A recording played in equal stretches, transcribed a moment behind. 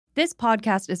This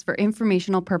podcast is for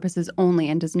informational purposes only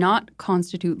and does not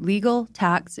constitute legal,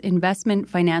 tax, investment,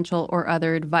 financial, or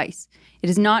other advice. It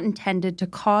is not intended to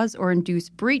cause or induce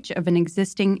breach of an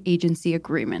existing agency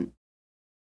agreement.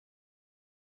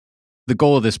 The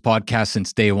goal of this podcast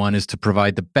since day one is to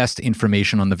provide the best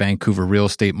information on the Vancouver real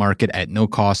estate market at no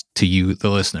cost to you, the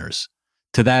listeners.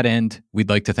 To that end, we'd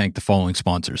like to thank the following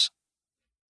sponsors.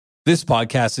 This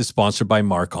podcast is sponsored by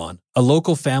Marcon, a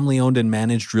local family-owned and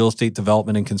managed real estate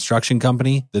development and construction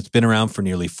company that's been around for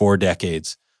nearly 4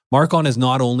 decades. Marcon is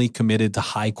not only committed to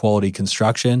high-quality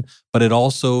construction, but it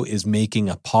also is making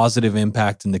a positive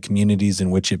impact in the communities in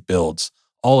which it builds,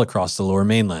 all across the Lower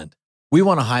Mainland. We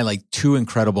want to highlight 2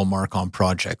 incredible Marcon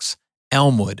projects.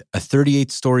 Elmwood, a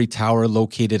 38-story tower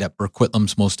located at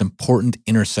Burquitlam's most important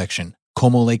intersection,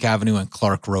 Como Lake Avenue and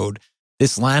Clark Road.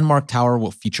 This landmark tower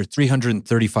will feature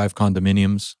 335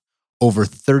 condominiums, over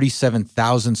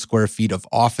 37,000 square feet of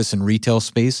office and retail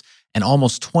space, and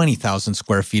almost 20,000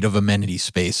 square feet of amenity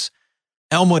space.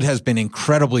 Elmwood has been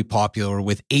incredibly popular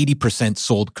with 80%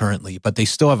 sold currently, but they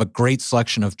still have a great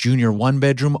selection of junior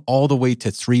 1-bedroom all the way to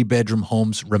 3-bedroom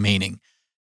homes remaining.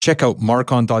 Check out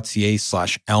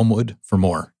marcon.ca/Elmwood for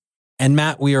more. And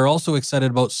Matt, we are also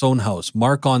excited about Sohn House,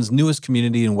 Marcon's newest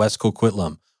community in West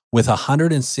Coquitlam. With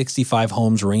 165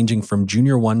 homes ranging from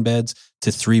junior 1-beds to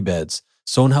 3-beds,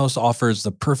 Sohn House offers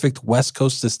the perfect West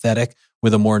Coast aesthetic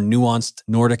with a more nuanced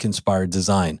Nordic-inspired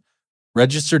design.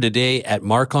 Register today at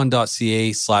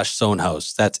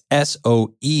marcon.ca/Sohnhaus. That's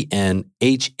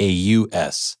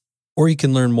SOENHAUS. Or you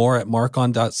can learn more at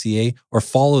marcon.ca or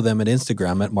follow them at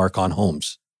Instagram at Marcon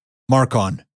Homes.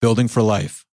 Marcon, building for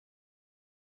life.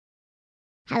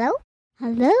 Hello?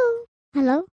 Hello?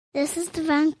 Hello? This is the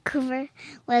Vancouver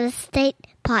Real Estate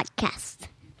Podcast.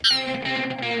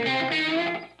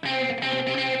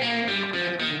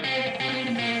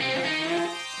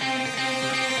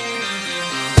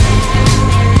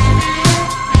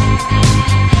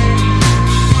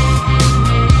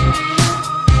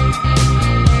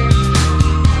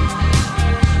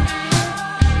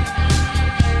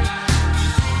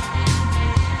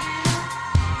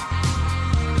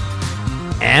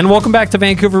 And welcome back to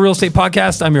Vancouver Real Estate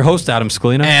Podcast. I'm your host, Adam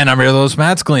Scalina. And I'm your host,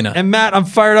 Matt Scalina. And Matt, I'm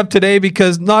fired up today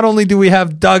because not only do we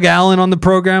have Doug Allen on the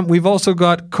program, we've also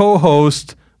got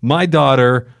co-host, my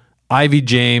daughter, Ivy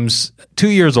James, 2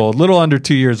 years old, little under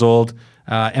 2 years old.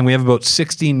 And we have about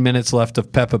 16 minutes left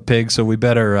of Peppa Pig, so we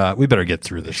better get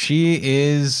through this. She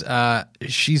is,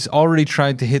 she's already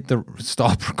tried to hit the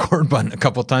stop record button a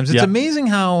couple of times. It's amazing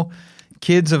how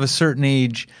kids of a certain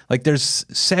age, like there's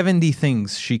 70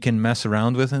 things she can mess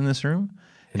around with in this room.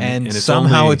 And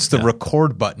somehow it's the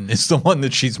record button. It's the one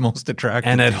that she's most attracted to.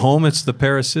 And at home, it's the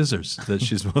pair of scissors that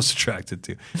she's most attracted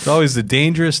to. It's always the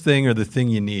dangerous thing or the thing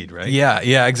you need, right?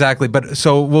 Yeah, exactly. But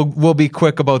so we'll be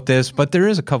quick about this, but there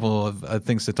is a couple of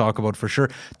things to talk about for sure.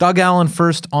 Doug Allen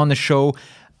first on the show.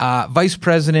 Vice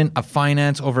President of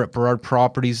Finance over at Burrard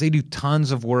Properties. They do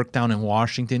tons of work down in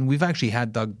Washington. We've actually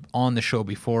had Doug on the show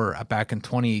before back in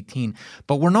 2018,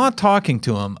 but we're not talking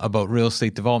to him about real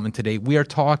estate development today. We are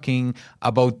talking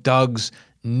about Doug's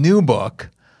new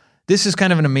book. This is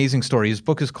kind of an amazing story. His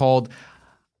book is called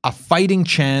A Fighting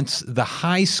Chance, The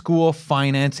High School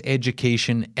Finance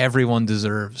Education Everyone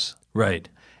Deserves. Right.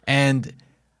 And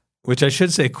which I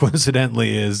should say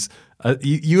coincidentally is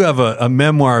you have a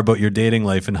memoir about your dating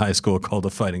life in high school called A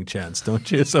Fighting Chance,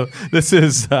 don't you? So this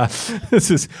is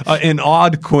an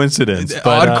odd coincidence.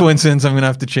 Odd coincidence. I'm going to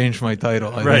have to change my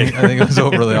title. I think it was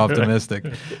overly optimistic.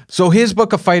 So his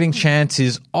book, A Fighting Chance,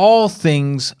 is all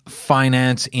things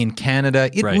finance in Canada.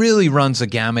 It really runs a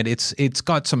gamut. It's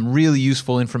got some really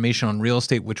useful information on real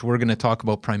estate, which we're going to talk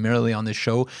about primarily on this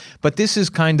show. But this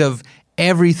is kind of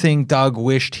everything Doug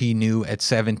wished he knew at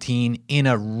 17 in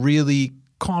a really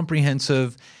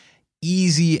comprehensive,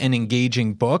 easy, and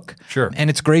engaging book. Sure. And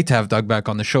it's great to have Doug back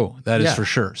on the show. That is for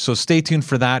sure. So stay tuned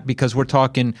for that because we're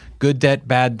talking good debt,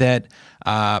 bad debt,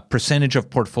 percentage of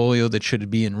portfolio that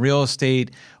should be in real estate,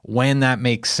 when that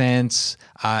makes sense,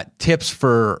 tips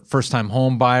for first-time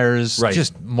home buyers,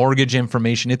 just mortgage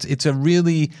information. It's a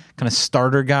really kind of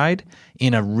starter guide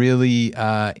in a really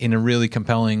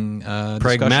compelling,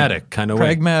 pragmatic kind of way.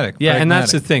 Pragmatic. Yeah, and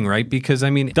that's the thing, right? Because I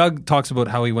mean, Doug talks about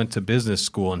how he went to business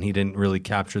school and he didn't really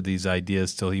capture these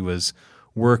ideas till he was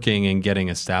working and getting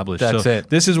established. That's it.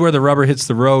 This is where the rubber hits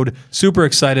the road. Super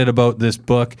excited about this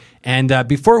book. And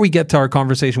before we get to our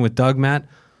conversation with Doug, Matt,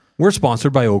 we're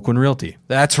sponsored by Oakwyn Realty.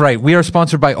 That's right. We are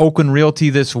sponsored by Oakwyn Realty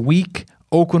this week.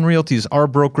 Oakwyn Realty is our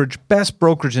brokerage, best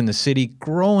brokerage in the city,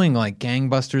 growing like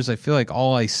gangbusters. I feel like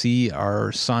all I see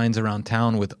are signs around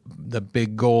town with the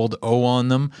big gold O on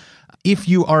them. if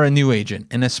you are a new agent,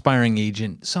 an aspiring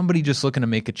agent, somebody just looking to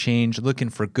make a change, looking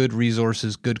for good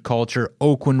resources, good culture,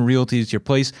 Oakwyn Realty is your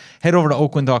place. Head over to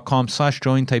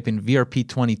oakwyn.com/join, type in VRP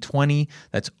 2020.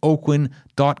 That's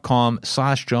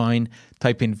oakwyn.com/join.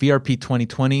 Type in VRP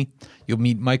 2020. You'll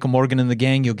meet Michael Morgan and the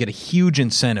gang. You'll get a huge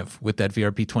incentive with that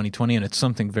VRP 2020, and it's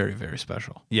something very, very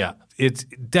special. Yeah, it's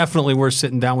definitely worth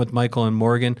sitting down with Michael and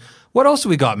Morgan. What else do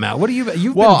we got, Matt? What are you've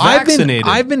been vaccinated.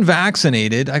 I've been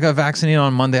vaccinated. I got vaccinated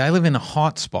on Monday. I live in a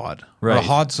hot spot. Right. Or a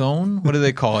hot zone? What do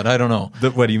they call it? I don't know.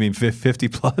 What do you mean, 50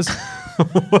 plus?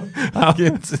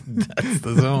 That's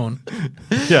the zone.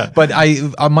 Yeah. But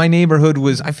my neighborhood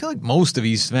was, I feel like most of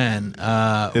East Van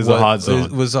is a hot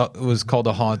zone. Was called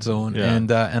a hot zone. Yeah.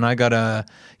 And I got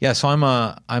so I'm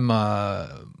a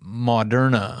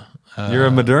Moderna. You're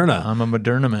a Moderna. I'm a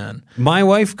Moderna man. My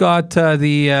wife got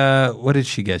what did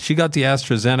she get? She got the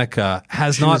AstraZeneca.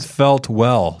 Has not felt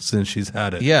well since she's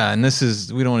had it. Yeah, and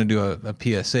we don't want to do a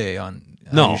PSA on.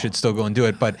 No. You should still go and do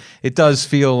it, but it does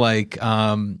feel like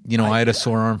I had a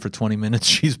sore arm for 20 minutes.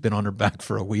 She's been on her back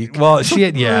for a week. Well, she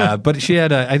had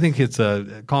I think it's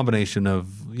a combination of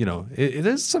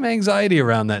there's some anxiety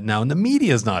around that now, and the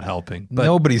media is not helping. But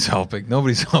nobody's helping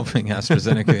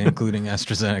AstraZeneca, including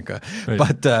AstraZeneca. Right.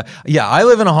 But I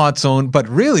live in a hot zone. But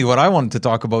really, what I wanted to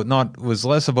talk about was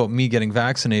less about me getting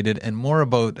vaccinated and more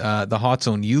about the hot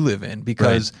zone you live in,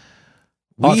 because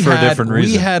a different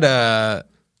reason. We had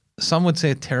some would say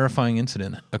a terrifying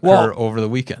incident occur over the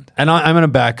weekend. And I'm going to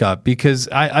back up because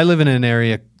I live in an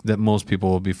area that most people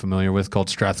will be familiar with called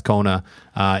Strathcona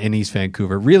in East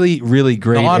Vancouver. Really, really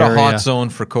great Not area. A hot zone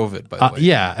for COVID, by the way.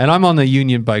 Yeah, and I'm on the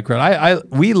Union Bike Route.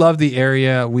 We love the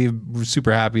area. We're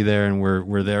super happy there, and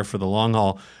we're there for the long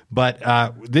haul. But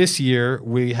this year,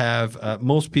 we have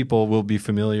most people will be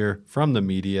familiar from the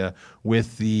media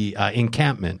with the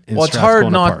encampment in Strathcona it's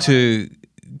hard not Park. to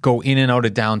go in and out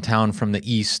of downtown from the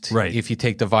east, right, if you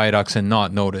take the viaducts and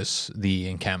not notice the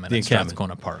encampment at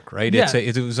Strathcona Park, right? Yeah.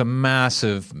 It was a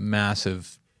massive,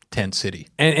 massive tent city.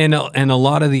 And a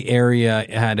lot of the area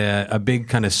had a big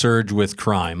kind of surge with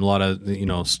crime. A lot of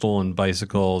stolen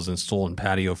bicycles and stolen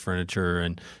patio furniture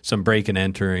and some break and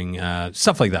entering,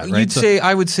 stuff like that, right?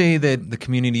 I would say that the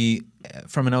community,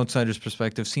 from an outsider's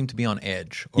perspective, seemed to be on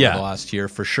edge over the last year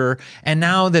for sure. And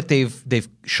now that they've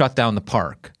shut down the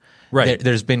park, right,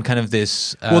 there's been kind of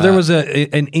this. There was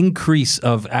an increase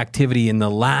of activity in the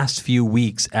last few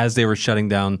weeks as they were shutting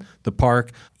down the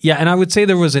park. Yeah, and I would say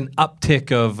there was an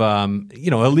uptick of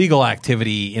illegal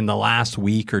activity in the last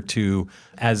week or two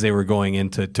as they were going in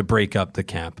to break up the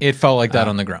camp. It felt like that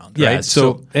on the ground, yeah. Right?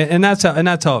 So and that's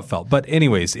how it felt. But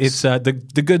anyways, it's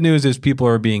the good news is people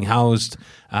are being housed,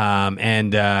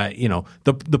 and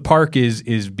the park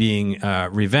is being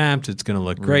revamped. It's going to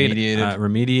look great,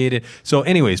 remediated. So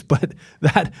anyways, but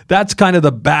that's kind of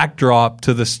the backdrop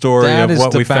to the story of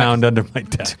what we found under my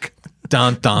deck.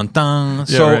 Dun, dun, dun. Yeah,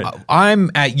 so right.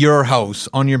 I'm at your house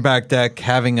on your back deck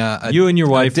having you and your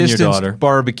wife and your daughter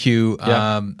barbecue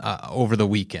over the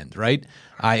weekend, right?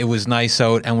 It was nice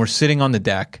out, and we're sitting on the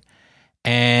deck,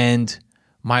 and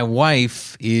my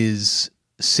wife is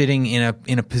sitting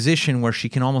in a position where she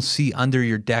can almost see under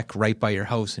your deck right by your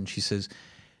house, and she says,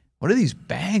 "What are these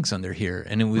bags under here?"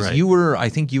 And it was I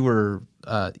think you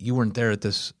weren't there at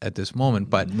this moment,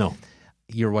 but no.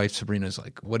 Your wife Sabrina's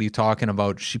like, "What are you talking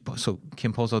about?" So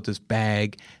Kim pulls out this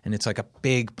bag, and it's like a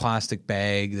big plastic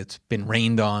bag that's been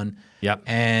rained on. Yep.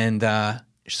 And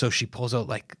so she pulls out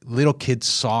like little kids'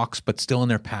 socks, but still in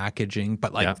their packaging,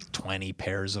 but like 20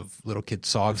 pairs of little kids'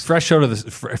 socks, fresh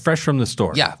from the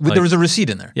store. Yeah, there was a receipt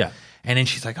in there. Yeah. And then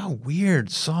she's like, "Oh, weird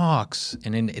socks."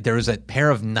 And then there was a pair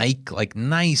of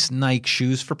nice Nike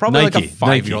shoes for probably like a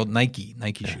 5-year-old Nike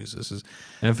shoes. This is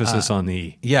emphasis on the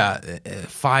E. Yeah,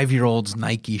 5-year-old's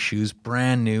Nike shoes,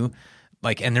 brand new.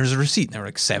 And there's a receipt. And they were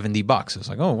like $70. It was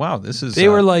like, oh wow, this is. They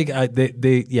were like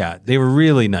they were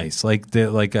really nice. Like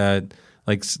a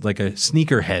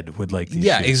sneakerhead would like these.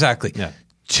 Yeah, shoes. Exactly. Yeah.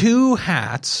 2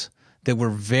 hats that were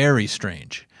very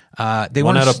strange.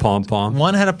 One had a pom-pom.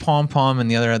 One had a pom-pom, and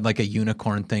the other had like a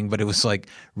unicorn thing, but it was like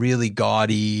really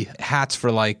gaudy hats for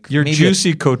like your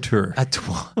juicy couture.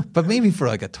 But maybe for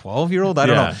like a 12-year-old, I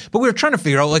don't know. But we were trying to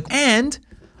figure out and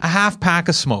a half pack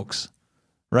of smokes,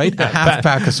 right? Yeah, a half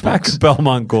pack of smokes, pack of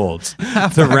Belmont Golds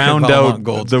to round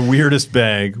out the weirdest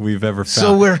bag we've ever found.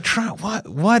 So we're trying.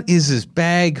 What is this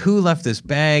bag? Who left this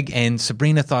bag? And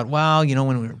Sabrina thought, well,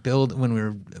 when we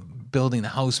were building the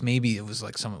house, maybe it was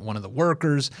like one of the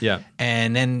workers. Yeah.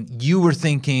 And then you were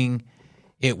thinking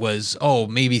it was,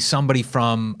 maybe somebody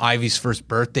from Ivy's first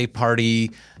birthday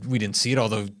party. We didn't see it,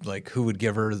 although who would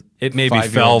give her it maybe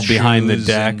fell behind the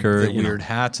deck or the weird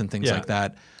hats and things like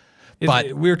that.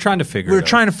 But we were trying to figure we it were out.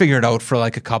 trying to figure it out for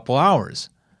like a couple hours.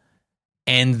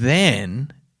 And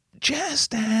then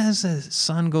just as the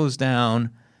sun goes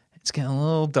down, it's getting a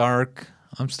little dark.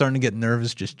 I'm starting to get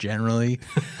nervous just generally.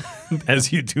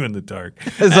 As you do in the dark.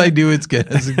 As I do, it's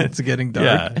getting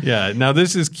dark. Yeah. Now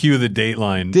this is cue the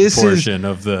Dateline portion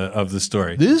of the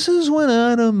story. This is when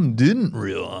Adam didn't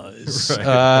realize.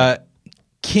 Right.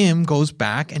 Kim goes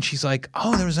back and she's like,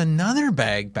 oh, there was another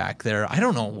bag back there. I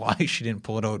don't know why she didn't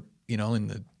pull it out, in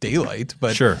the daylight.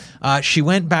 But Sure. She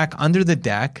went back under the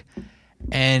deck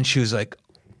and she was like,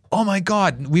 oh my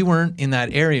God, we weren't in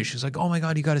that area. She was like, oh my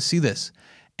God, you got to see this.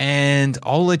 And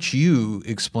I'll let you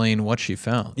explain what she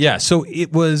found. Yeah, so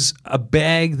it was a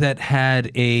bag that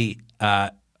had a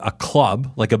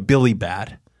club, like a billy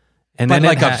bat, and then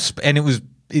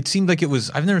it seemed like it was.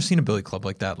 I've never seen a billy club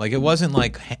like that. Like it wasn't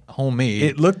like homemade.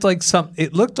 It looked like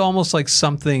It looked almost like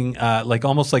something,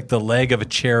 almost like the leg of a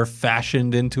chair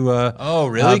fashioned into a. Oh,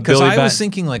 really? Because billy I bat. was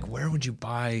thinking, like, where would you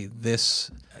buy this?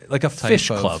 Like a fish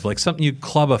club, like something you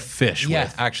club a fish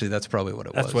with. Actually, that's probably what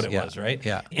it was. That's what it was, right?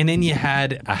 Yeah. And then you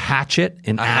had a hatchet,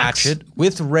 an axe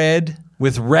with red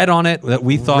on it that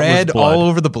we thought red was blood. all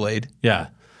over the blade. Yeah.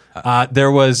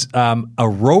 There was a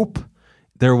rope.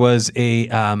 There was a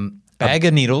Bag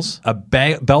of needles. a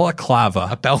balaclava.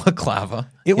 A balaclava.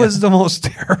 It was the most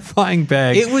terrifying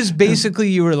bag. It was basically,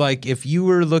 you were like, if you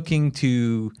were looking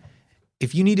to,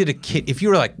 if you needed a kit, if you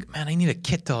were like, man, I need a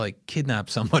kit to like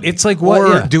kidnap somebody. It's like what? Or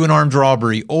Yeah. do an armed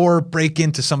robbery or break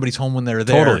into somebody's home when they're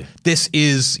there. Totally. This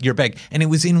is your bag. And it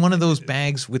was in one of those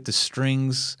bags with the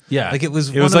strings. Yeah, Like it was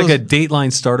It was one of like those, a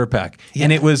Dateline starter pack,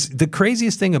 and it was the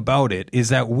craziest thing about it is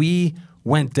that we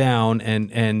went down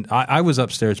and I was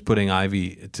upstairs putting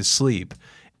Ivy to sleep,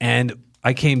 and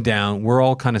I came down. We're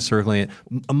all kind of circling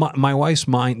it. My wife's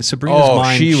mind, Sabrina's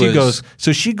mind,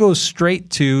 she goes straight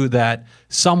to that.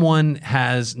 Someone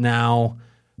has now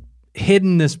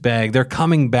hidden this bag. They're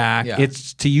coming back. Yeah.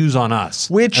 It's to use on us.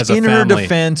 which as a in her family.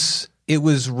 defense, it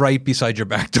was right beside your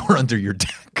back door under your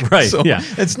deck. Right, So yeah.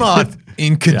 it's not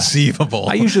inconceivable.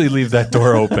 I usually leave that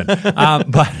door open.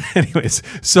 But anyways,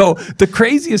 so the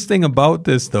craziest thing about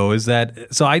this though is that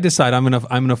I decide I'm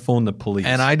gonna phone the police.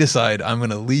 and I decide I'm going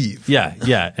to leave.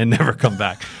 yeah, and never come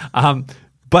back.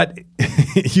 But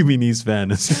you mean East Van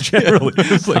generally.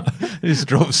 It's like I just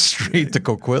drove straight to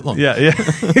Coquitlam. Yeah,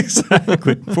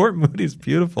 exactly. Fort Moody's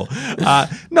beautiful.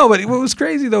 No, but what was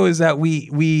crazy though is that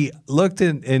we looked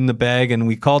in the bag and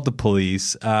we called the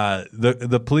police.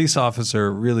 The police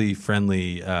officer, really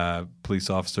friendly police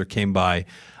officer, came by.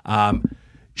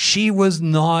 She was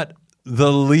not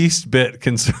the least bit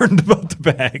concerned about the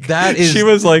bag. She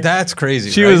was like, that's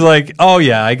crazy. She right? was like, "Oh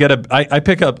yeah, I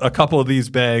pick up a couple of these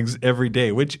bags every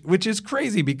day," which is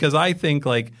crazy because I think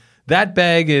like that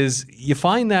bag is, you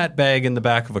find that bag in the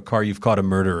back of a car, you've caught a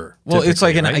murderer. Well, it's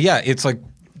like typically, right? it's like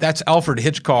that's Alfred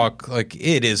Hitchcock. Like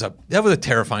that was a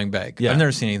terrifying bag. Yeah. I've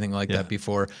never seen anything like that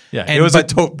before. Yeah, it was a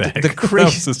tote bag. The That crazy,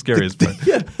 was the scariest part.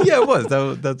 Yeah, it was.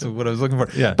 That's what I was looking for.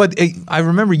 Yeah. But I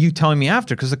remember you telling me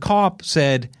after, because the cop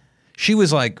said, she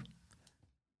was like,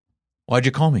 "Why'd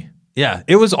you call me?" Yeah,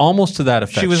 it was almost to that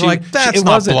effect. She was like, "That's it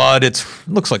not wasn't- blood. It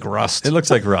looks like rust." It looks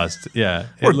like rust. Yeah,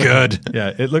 We're good.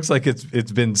 Yeah, it looks like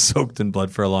it's been soaked in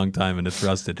blood for a long time and it's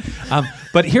rusted.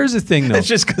 But here's the thing, though. It's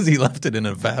just because he left it in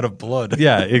a vat of blood.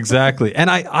 Yeah, exactly. And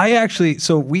I actually,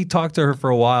 so we talked to her for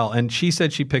a while, and she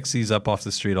said she picks these up off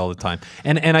the street all the time.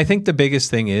 And I think the biggest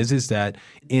thing is that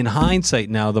in hindsight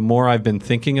now, the more I've been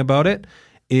thinking about it,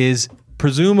 is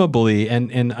presumably,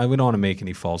 and we don't want to make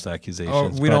any false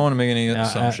accusations. We don't want to make any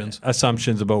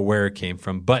assumptions about where it came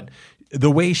from. But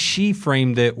the way she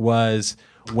framed it was,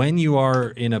 when you are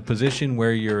in a position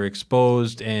where you're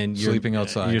exposed and you're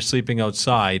sleeping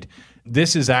outside,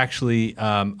 this is actually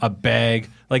a bag.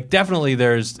 Like definitely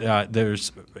there's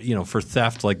for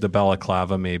theft, like the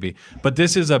balaclava maybe, but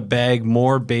this is a bag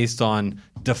more based on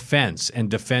defense and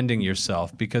defending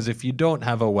yourself, because if you don't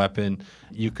have a weapon,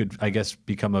 you could, I guess,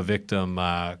 become a victim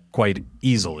quite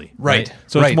easily. Right.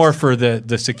 So it's more for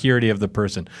the security of the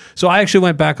person. So I actually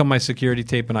went back on my security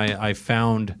tape and I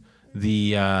found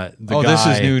the guy. This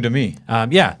is new to me.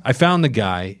 I found the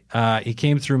guy. He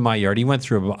came through my yard. He went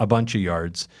through a bunch of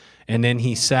yards, and then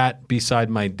he sat beside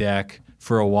my deck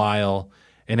for a while,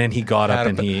 and then he got up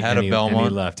and he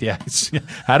left. Yeah,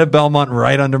 had a Belmont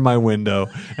right under my window,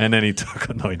 and then he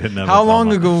took. No, he didn't have. How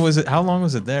long ago was it? How long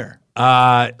was it there?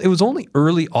 It was only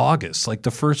early August, like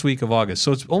the first week of August.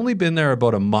 So it's only been there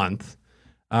about a month,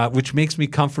 which makes me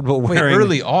comfortable wearing.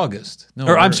 Early August? No,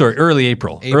 I'm sorry, early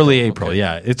April. Early April. Okay.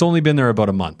 Yeah, it's only been there about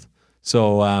a month.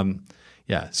 So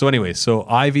Yeah. So anyway, so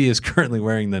Ivy is currently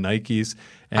wearing the Nikes.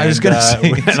 And, I was going to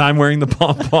say, and I'm wearing the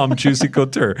Pom Pom Juicy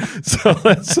Couture. So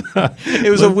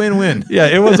it was a win-win. Yeah,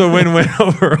 it was a win-win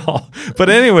overall. But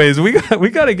anyways, we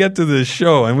got to get to this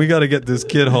show and we got to get this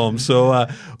kid home. So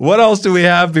what else do we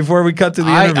have before we cut to the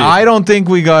interview? I don't think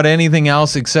we got anything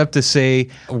else except to say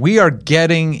we are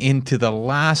getting into the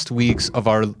last weeks of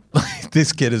our.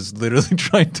 This kid is literally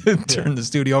trying to turn the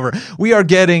studio over. We are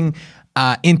getting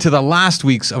into the last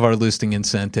weeks of our listing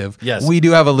incentive. Yes. We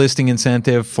do have a listing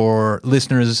incentive for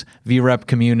listeners, VREP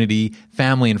community,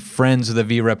 family and friends of the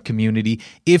VREP community.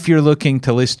 If you're looking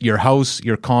to list your house,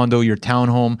 your condo, your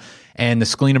townhome, and the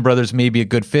Scalina brothers may be a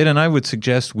good fit, and I would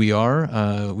suggest we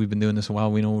are. We've been doing this a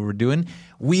while. We know what we're doing.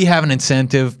 We have an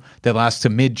incentive that lasts to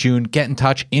mid-June. Get in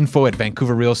touch,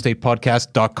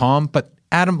 info@vancouverrealestatepodcast.com. But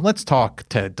Adam, let's talk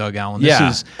to Doug Allen.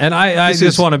 I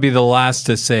just want to be the last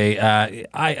to say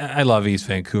I love East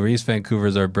Vancouver. East Vancouver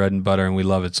is our bread and butter, and we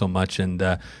love it so much. And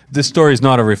this story is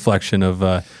not a reflection of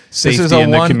safety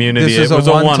in the community. This is it was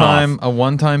a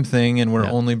one-time thing, and we're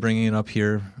only bringing it up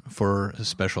here for a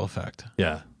special effect.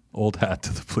 Yeah. Old hat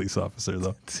to the police officer,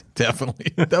 though.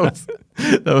 Definitely. That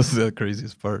was the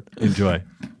craziest part. Enjoy.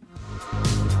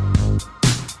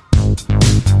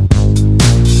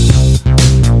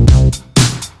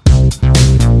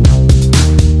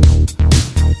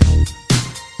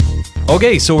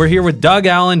 Okay, so we're here with Doug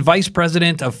Allen, Vice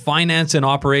President of Finance and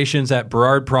Operations at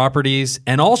Burrard Properties,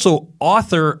 and also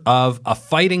author of A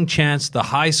Fighting Chance, the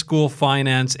high school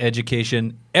finance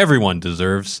education everyone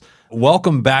deserves.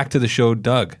 Welcome back to the show,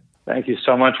 Doug. Thank you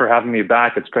so much for having me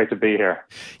back. It's great to be here.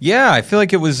 Yeah, I feel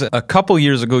like it was a couple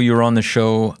years ago you were on the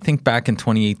show, I think back in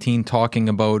 2018, talking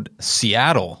about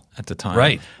Seattle at the time.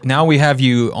 Right. Now we have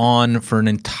you on for an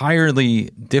entirely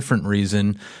different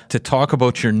reason to talk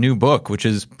about your new book, which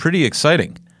is pretty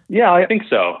exciting. Yeah, I think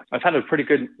so. I've had a pretty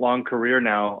good long career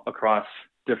now across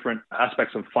different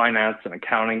aspects of finance and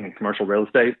accounting and commercial real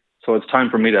estate. So it's time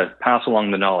for me to pass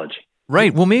along the knowledge.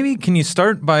 Right. Well, maybe can you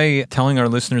start by telling our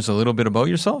listeners a little bit about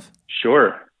yourself?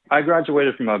 Sure. I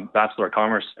graduated from a Bachelor of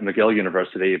Commerce at McGill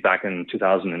University back in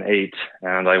 2008,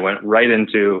 and I went right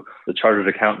into the Chartered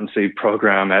Accountancy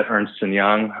program at Ernst &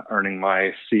 Young, earning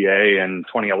my CA in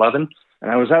 2011.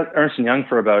 And I was at Ernst & Young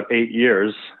for about 8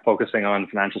 years, focusing on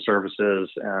financial services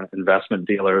and investment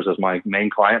dealers as my main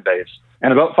client base.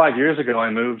 And about 5 years ago, I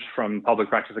moved from public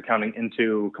practice accounting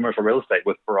into commercial real estate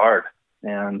with Burrard.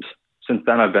 And since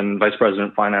then, I've been Vice President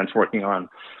of Finance working on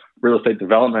real estate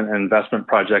development and investment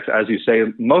projects, as you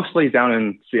say, mostly down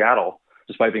in Seattle.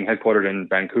 Despite being headquartered in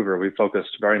Vancouver, we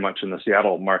focused very much in the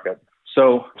Seattle market.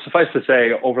 So suffice to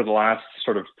say, over the last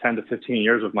sort of 10 to 15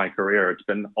 years of my career, it's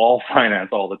been all finance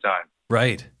all the time.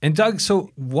 Right. And Doug,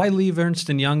 so why leave Ernst &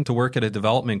 Young to work at a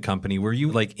development company? Were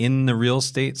you like in the real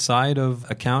estate side of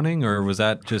accounting, or was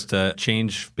that just a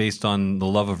change based on the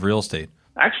love of real estate?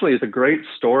 Actually, it's a great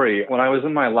story. When I was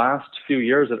in my last few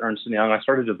years at Ernst & Young, I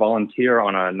started to volunteer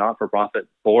on a not-for-profit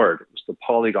board. It was the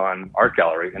Polygon Art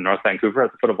Gallery in North Vancouver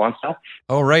at the foot of Lonsdale.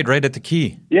 Oh, right at the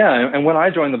Quay. Yeah, and when I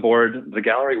joined the board, the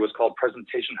gallery was called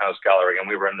Presentation House Gallery, and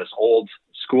we were in this old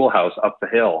schoolhouse up the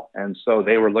hill. And so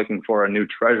they were looking for a new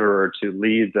treasurer to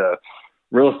lead the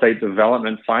real estate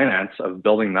development finance of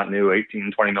building that new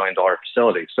 $18, $20 million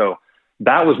facility. So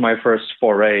that was my first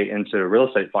foray into real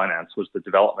estate finance, was the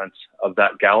development of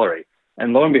that gallery.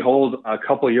 And lo and behold, a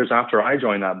couple of years after I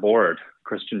joined that board,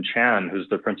 Christian Chan, who's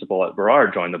the principal at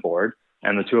Burrard, joined the board.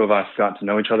 And the two of us got to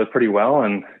know each other pretty well.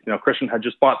 And, Christian had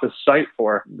just bought this site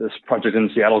for this project in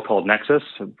Seattle called Nexus,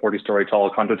 a 40-story tall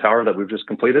condo tower that we've just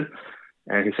completed.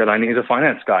 And he said, I need a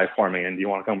finance guy for me, and do you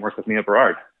want to come work with me at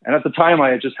Burrard? And at the time, I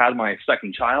had just had my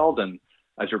second child. And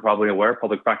as you're probably aware,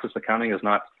 public practice accounting is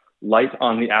not light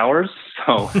on the hours.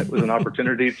 So it was an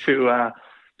opportunity to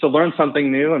learn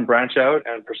something new and branch out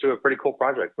and pursue a pretty cool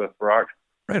project with Burrard.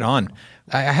 Right on.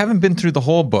 I haven't been through the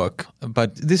whole book,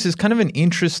 but this is kind of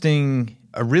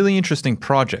a really interesting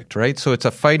project, right? So it's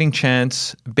a fighting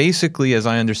chance, basically, as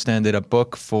I understand it, a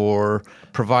book for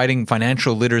providing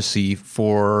financial literacy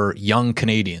for young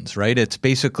Canadians, right? It's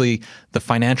basically the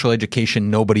financial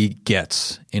education nobody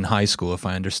gets in high school, if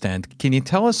I understand. Can you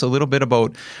tell us a little bit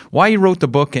about why you wrote the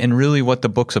book and really what the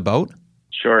book's about?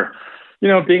 Sure.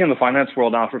 Being in the finance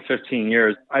world now for 15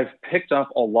 years, I've picked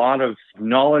up a lot of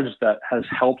knowledge that has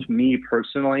helped me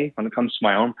personally when it comes to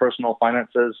my own personal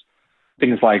finances.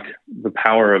 Things like the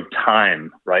power of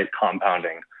time, right?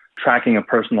 Compounding, tracking a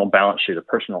personal balance sheet, a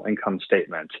personal income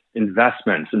statement,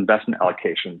 investments, investment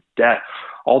allocations, debt,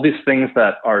 all these things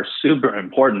that are super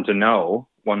important to know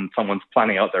when someone's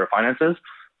planning out their finances,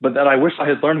 but that I wish I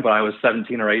had learned when I was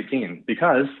 17 or 18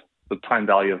 because the time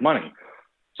value of money.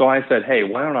 So I said, hey,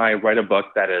 why don't I write a book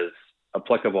that is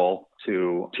applicable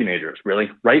to teenagers, really,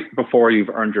 right before you've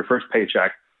earned your first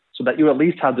paycheck, so that you at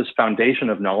least have this foundation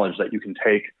of knowledge that you can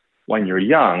take when you're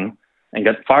young and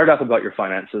get fired up about your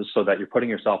finances so that you're putting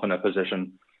yourself in a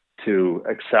position to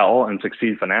excel and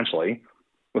succeed financially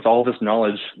with all this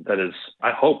knowledge that is,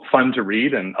 I hope, fun to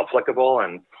read and applicable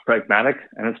and pragmatic.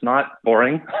 And it's not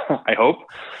boring, I hope.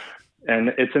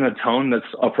 And it's in a tone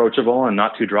that's approachable and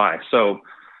not too dry. So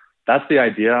that's the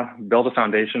idea. Build a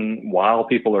foundation while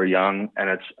people are young. And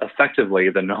it's effectively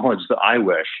the knowledge that I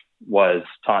wish was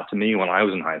taught to me when I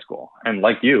was in high school. And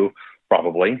like you,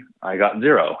 probably, I got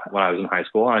zero when I was in high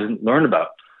school. I didn't learn about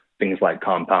things like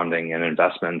compounding and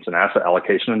investments and asset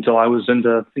allocation until I was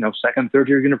into, second, third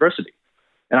year university.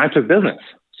 And I took business.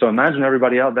 So imagine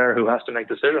everybody out there who has to make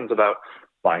decisions about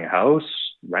buying a house,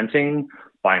 renting,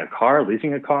 buying a car,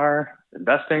 leasing a car,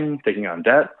 investing, taking on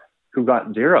debt, who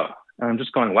got zero. And I'm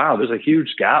just going, wow, there's a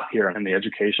huge gap here in the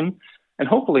education. And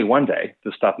hopefully one day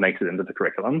this stuff makes it into the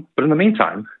curriculum. But in the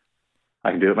meantime,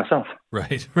 I can do it myself.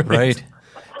 Right.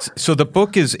 So the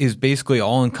book is basically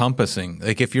all encompassing.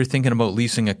 Like if you're thinking about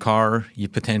leasing a car, you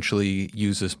potentially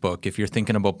use this book. If you're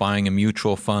thinking about buying a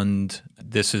mutual fund,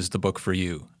 this is the book for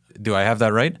you. Do I have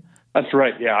that right? That's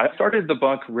right. Yeah. I started the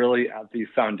book really at the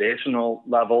foundational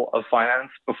level of finance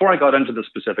before I got into the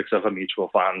specifics of a mutual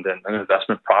fund and an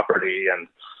investment property and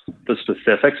the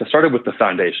specifics. I started with the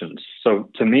foundations. So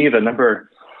to me, the number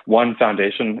one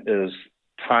foundation is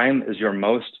time is your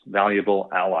most valuable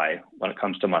ally when it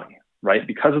comes to money, right?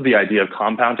 Because of the idea of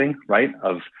compounding, right?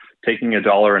 Of taking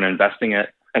 $1 and investing it,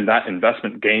 and that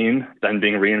investment gain then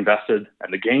being reinvested,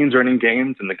 and the gains earning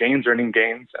gains, and the gains earning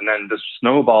gains, and then this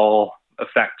snowball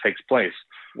effect takes place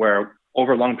where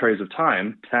over long periods of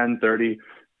time, 10, 30,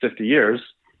 50 years,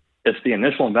 it's the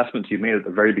initial investments you made at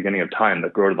the very beginning of time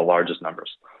that grow to the largest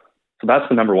numbers. So that's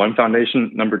the number one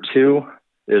foundation. Number two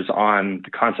is on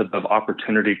the concept of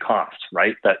opportunity cost,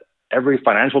 right? That every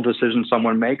financial decision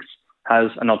someone makes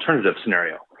has an alternative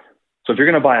scenario. So if you're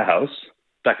going to buy a house,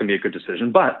 that can be a good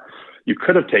decision, but you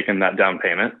could have taken that down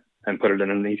payment and put it in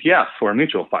an ETF or a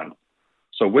mutual fund.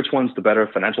 So which one's the better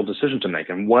financial decision to make?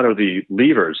 And what are the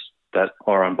levers that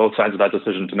are on both sides of that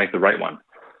decision to make the right one?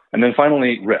 And then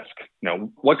finally, risk.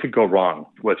 What could go wrong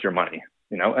with your money?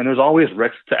 And there's always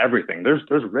risk to everything. There's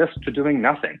risk to doing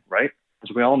nothing, right?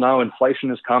 As we all know,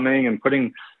 inflation is coming, and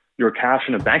putting your cash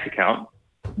in a bank account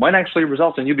might actually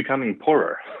result in you becoming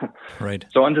poorer. Right.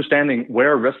 So understanding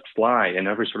where risks lie in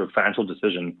every sort of financial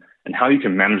decision and how you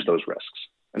can manage those risks.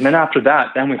 And then after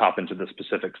that, then we hop into the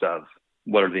specifics of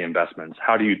what are the investments?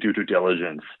 How do you do due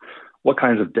diligence? What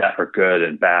kinds of debt are good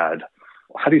and bad?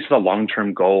 How do you set a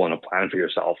long-term goal and a plan for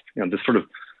yourself? This sort of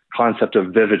concept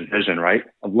of vivid vision, right?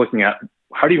 Of looking at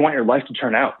how do you want your life to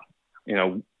turn out?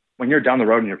 When you're down the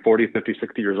road and you're 40, 50,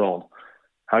 60 years old,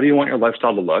 how do you want your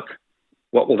lifestyle to look?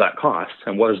 What will that cost?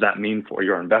 And what does that mean for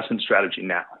your investment strategy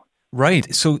now?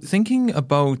 Right. So thinking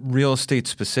about real estate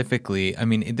specifically,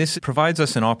 this provides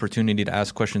us an opportunity to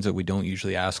ask questions that we don't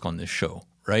usually ask on this show,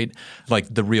 right?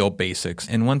 Like the real basics.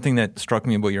 And one thing that struck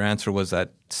me about your answer was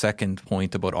that second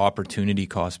point about opportunity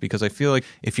cost, because I feel like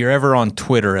if you're ever on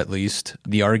Twitter, at least,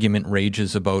 the argument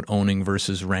rages about owning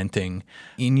versus renting.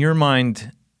 In your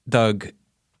mind, Doug,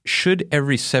 should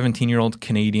every 17-year-old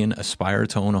Canadian aspire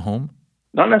to own a home?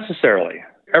 Not necessarily.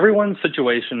 Everyone's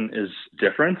situation is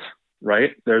different,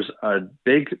 right? There's a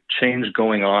big change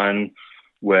going on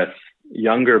with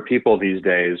younger people these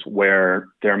days where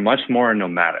they're much more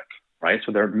nomadic, right?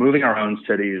 So they're moving around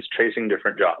cities, chasing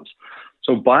different jobs.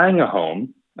 So buying a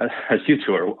home, as you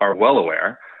two are well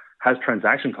aware, has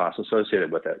transaction costs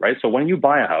associated with it, right? So when you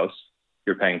buy a house,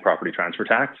 you're paying property transfer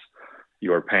tax,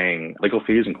 you're paying legal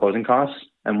fees and closing costs.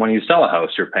 And when you sell a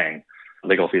house, you're paying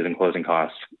legal fees and closing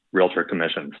costs, realtor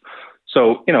commissions.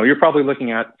 So, you're probably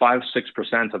looking at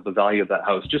 5-6% of the value of that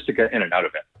house just to get in and out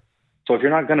of it. So if you're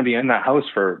not going to be in that house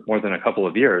for more than a couple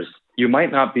of years, you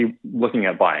might not be looking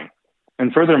at buying.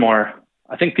 And furthermore,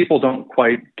 I think people don't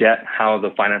quite get how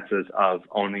the finances of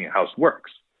owning a house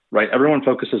works, right? Everyone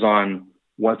focuses on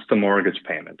what's the mortgage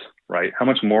payment, right? How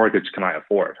much mortgage can I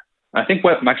afford? I think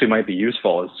what actually might be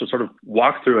useful is to sort of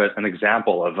walk through an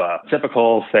example of a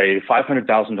typical, say,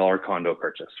 $500,000 condo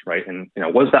purchase, right? And,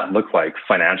 what does that look like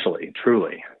financially,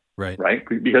 truly? Right.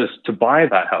 Because to buy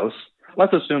that house,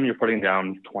 let's assume you're putting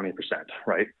down 20%,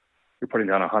 right? You're putting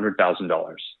down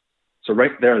 $100,000. So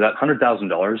right there, that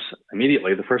 $100,000,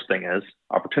 immediately, the first thing is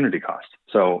opportunity cost.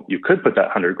 So you could put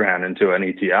that $100,000 into an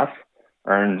ETF,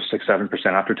 earn 6-7%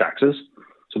 after taxes.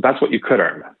 So that's what you could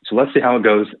earn. So let's see how it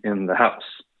goes in the house.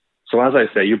 So as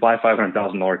I say, you buy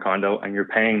 $500,000 condo and you're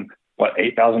paying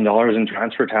 $8,000 in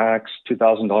transfer tax,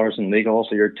 $2,000 in legal.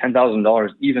 So you're $10,000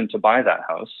 even to buy that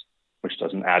house, which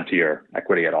doesn't add to your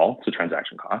equity at all. It's a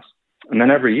transaction cost. And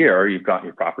then every year you've got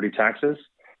your property taxes.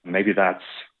 Maybe that's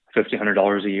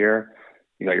 $1,500 a year.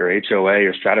 You got your HOA,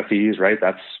 your strata fees, right?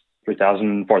 That's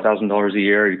 $3,000, $4,000 a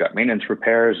year. You got maintenance,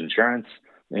 repairs, insurance.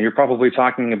 And you're probably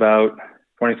talking about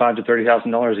 $25,000 to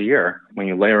 $30,000 a year when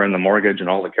you layer in the mortgage and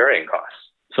all the carrying costs.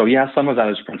 So yeah, some of that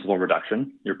is principal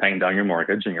reduction. You're paying down your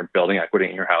mortgage and you're building equity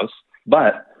in your house.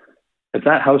 But if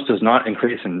that house does not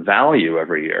increase in value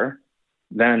every year,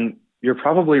 then you're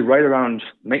probably right around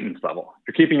maintenance level.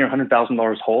 You're keeping your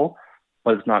 $100,000 whole,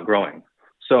 but it's not growing.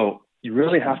 So you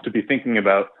really have to be thinking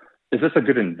about, is this a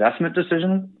good investment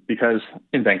decision? Because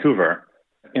in Vancouver,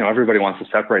 everybody wants to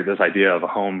separate this idea of a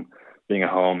home being a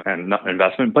home and not an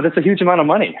investment, but it's a huge amount of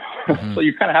money. Mm-hmm. So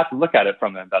you kind of have to look at it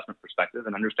from an investment perspective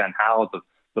and understand how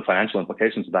the financial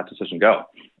implications of that decision go.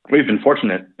 We've been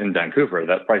fortunate in Vancouver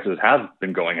that prices have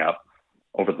been going up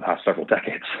over the past several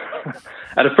decades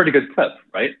at a pretty good clip,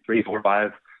 right? 3, 4,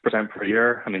 5% per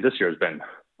year. I mean, this year has been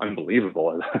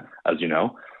unbelievable, as you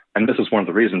know. And this is one of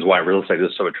the reasons why real estate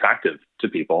is so attractive to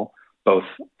people, both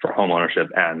for home ownership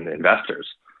and investors,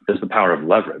 is the power of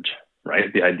leverage,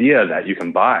 right? The idea that you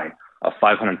can buy a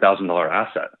 $500,000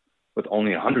 asset with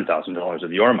only $100,000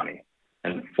 of your money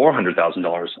and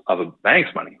 $400,000 of a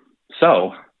bank's money.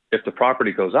 So if the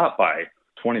property goes up by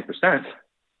 20%,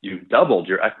 you've doubled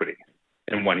your equity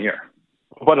in 1 year.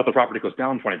 What if the property goes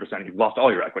down 20%? You've lost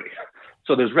all your equity.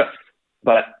 So there's risk.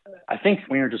 But I think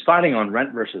when you're deciding on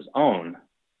rent versus own,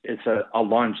 it's a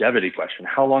longevity question.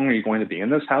 How long are you going to be in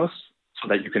this house so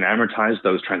that you can amortize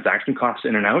those transaction costs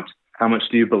in and out? How much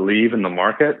do you believe in the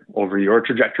market over your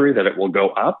trajectory that it will go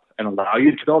up and allow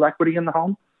you to build equity in the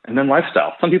home? And then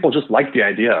lifestyle. Some people just like the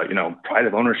idea, pride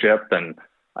of ownership, and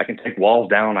I can take walls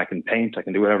down, I can paint, I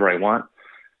can do whatever I want.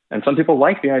 And some people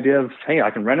like the idea of, hey,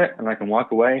 I can rent it and I can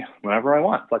walk away whenever I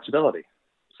want, flexibility.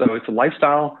 So it's a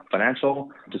lifestyle, financial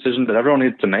decision that everyone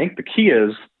needs to make. The key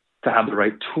is to have the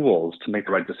right tools to make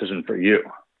the right decision for you.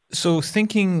 So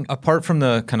thinking apart from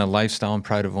the kind of lifestyle and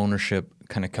pride of ownership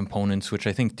kind of components, which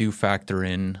I think do factor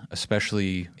in,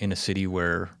 especially in a city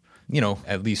where,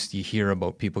 at least you hear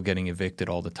about people getting evicted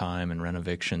all the time and rent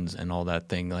evictions and all that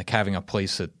thing. Like having a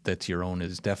place that's your own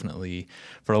is definitely,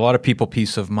 for a lot of people,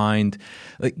 peace of mind.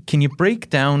 Like, can you break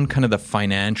down kind of the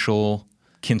financial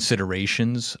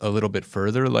considerations a little bit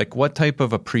further? Like what type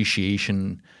of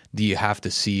appreciation do you have to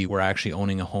see where actually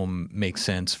owning a home makes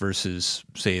sense versus,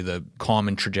 say, the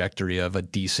common trajectory of a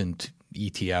decent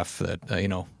ETF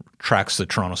that, tracks the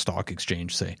Toronto Stock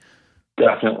Exchange, say?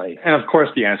 Definitely. And of course,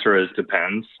 the answer is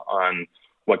depends on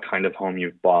what kind of home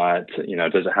you've bought.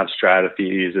 Does it have strata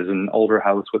fees? Is it an older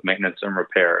house with maintenance and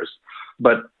repairs?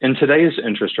 But in today's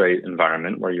interest rate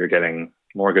environment, where you're getting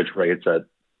mortgage rates at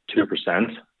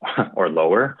 2% or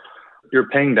lower, you're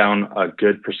paying down a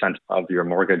good percent of your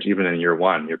mortgage even in year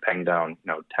one. You're paying down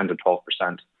 10 to 12%,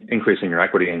 increasing your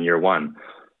equity in year one.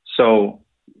 So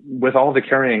with all the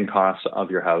carrying costs of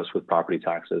your house with property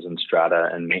taxes and strata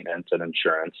and maintenance and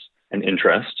insurance and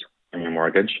interest on your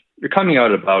mortgage, you're coming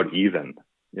out about even,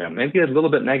 maybe a little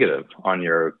bit negative on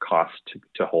your cost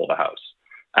to hold a house,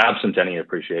 absent any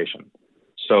appreciation.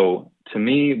 So to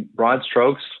me, broad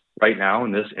strokes right now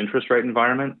in this interest rate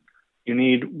environment, you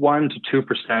need 1% to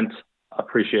 2%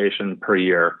 appreciation per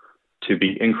year to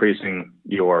be increasing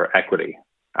your equity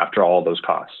after all those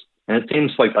costs. And it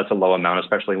seems like that's a low amount,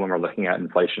 especially when we're looking at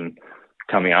inflation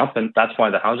coming up. And that's why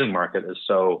the housing market is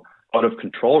so out of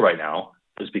control right now,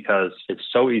 is because it's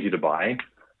so easy to buy.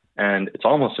 And it's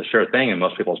almost a sure thing in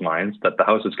most people's minds that the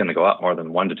house is going to go up more than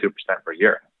 1% to 2% per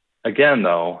year. Again,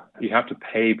 though, you have to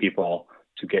pay people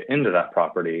to get into that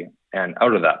property and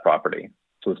out of that property.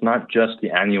 So it's not just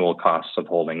the annual costs of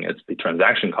holding, it's the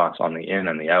transaction costs on the in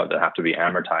and the out that have to be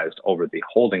amortized over the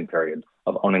holding period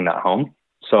of owning that home.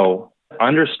 So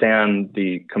understand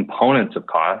the components of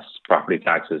costs, property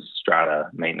taxes, strata,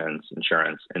 maintenance,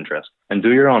 insurance, interest, and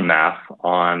do your own math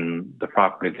on the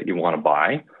property that you want to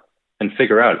buy and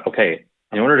figure out, okay,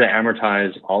 in order to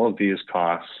amortize all of these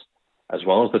costs, as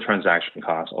well as the transaction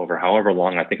costs over however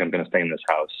long I think I'm going to stay in this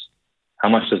house, how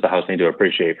much does the house need to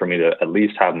appreciate for me to at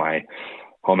least have my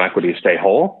home equity stay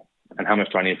whole? And how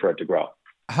much do I need for it to grow?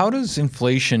 How does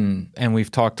inflation, and we've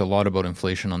talked a lot about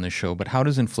inflation on this show, but how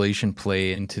does inflation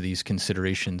play into these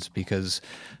considerations? Because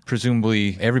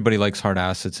presumably everybody likes hard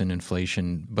assets in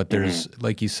inflation, but there's,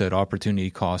 like you said, opportunity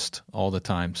cost all the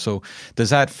time. So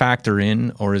does that factor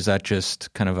in, or is that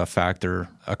just kind of a factor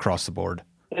across the board?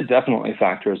 It definitely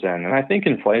factors in. And I think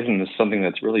inflation is something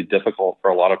that's really difficult for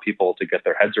a lot of people to get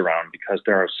their heads around because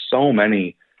there are so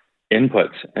many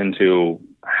inputs into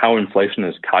how inflation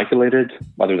is calculated,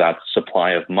 whether that's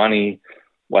supply of money,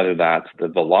 whether that's the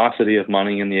velocity of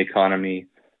money in the economy,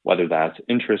 whether that's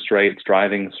interest rates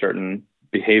driving certain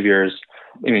behaviors.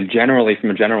 I mean, generally,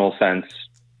 from a general sense,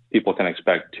 people can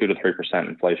expect 2 to 3%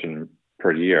 inflation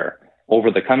per year.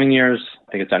 Over the coming years,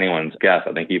 I think it's anyone's guess.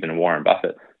 I think even Warren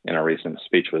Buffett in a recent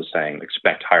speech was saying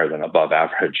expect higher than above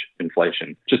average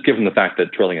inflation, just given the fact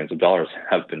that trillions of dollars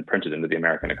have been printed into the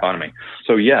American economy.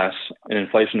 So yes, in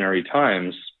inflationary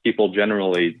times, people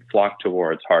generally flock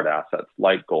towards hard assets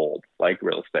like gold, like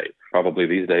real estate, probably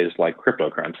these days like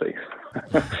cryptocurrency.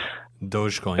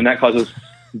 Dogecoin. And that causes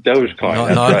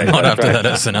Dogecoin. Not after that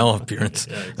SNL appearance.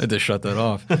 I had to shut that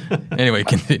off. Anyway,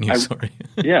 continue. Sorry.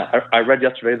 I read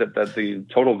yesterday that the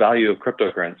total value of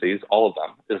cryptocurrencies, all of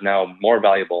them, is now more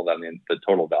valuable than the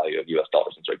total value of US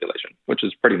dollars in circulation, which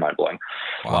is pretty mind-blowing.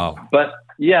 Wow. But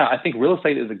yeah, I think real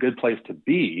estate is a good place to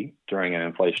be during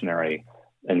an inflationary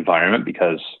environment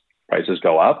because prices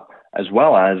go up, as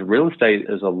well as real estate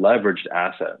is a leveraged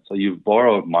asset. So you've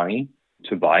borrowed money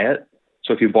to buy it.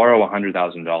 So if you borrow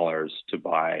 $100,000 to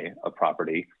buy a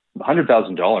property,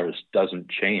 $100,000 doesn't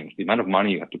change. The amount of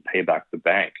money you have to pay back the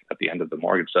bank at the end of the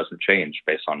mortgage doesn't change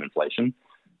based on inflation.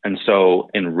 And so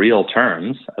in real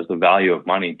terms, as the value of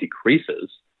money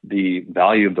decreases, the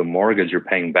value of the mortgage you're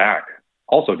paying back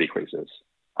also decreases,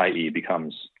 i.e.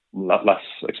 becomes less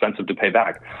expensive to pay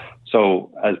back.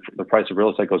 So as the price of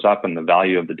real estate goes up and the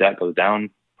value of the debt goes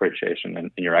down, appreciation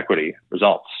in your equity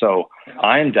results. So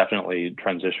I'm definitely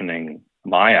transitioning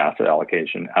my asset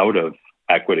allocation out of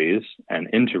equities and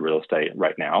into real estate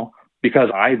right now because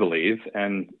I believe,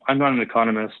 and I'm not an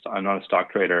economist, I'm not a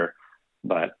stock trader,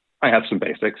 but I have some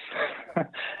basics.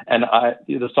 And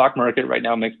the stock market right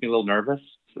now makes me a little nervous.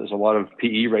 There's a lot of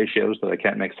PE ratios that I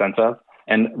can't make sense of.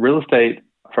 And real estate,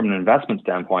 from an investment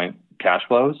standpoint, cash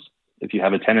flows, if you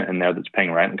have a tenant in there that's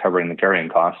paying rent and covering the carrying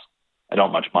costs, I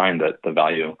don't much mind that the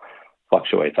value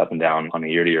fluctuates up and down on a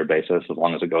year-to-year basis as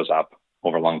long as it goes up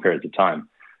over long periods of time.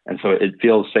 And so it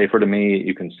feels safer to me.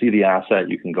 You can see the asset,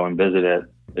 you can go and visit it.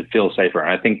 It feels safer.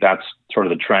 And I think that's sort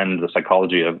of the trend, the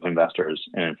psychology of investors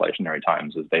in inflationary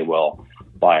times is they will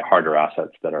buy harder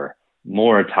assets that are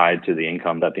more tied to the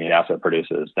income that the asset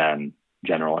produces than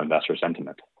general investor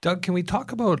sentiment. Doug, can we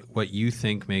talk about what you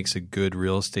think makes a good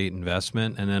real estate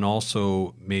investment and then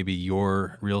also maybe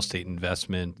your real estate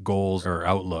investment goals or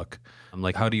outlook?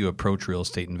 Like how do you approach real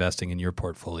estate investing in your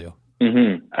portfolio?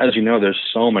 Mm-hmm. As you know, there's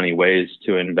so many ways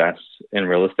to invest in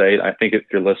real estate. I think if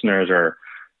your listeners are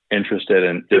interested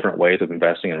in different ways of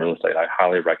investing in real estate, I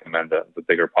highly recommend the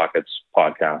Bigger Pockets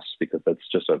podcast because that's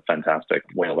just a fantastic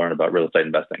way to learn about real estate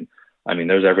investing. I mean,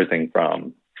 there's everything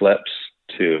from flips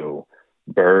to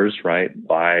BRRRRs, right?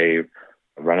 Buy,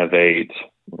 renovate,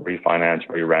 refinance,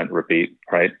 re-rent, repeat,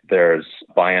 right? There's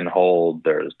buy and hold,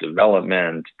 there's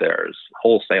development, there's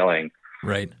wholesaling.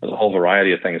 Right. There's a whole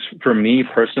variety of things. For me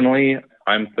personally,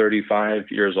 I'm 35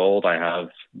 years old. I have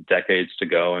decades to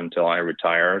go until I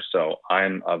retire. So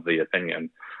I'm of the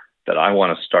opinion that I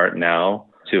want to start now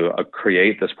to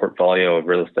create this portfolio of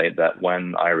real estate that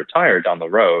when I retire down the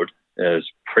road is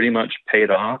pretty much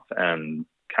paid off and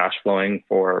cash flowing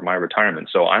for my retirement.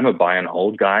 So I'm a buy and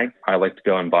hold guy. I like to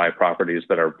go and buy properties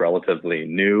that are relatively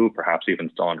new, perhaps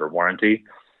even still under warranty.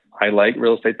 I like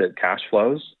real estate that cash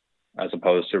flows as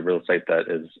opposed to real estate that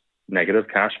is negative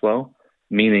cash flow,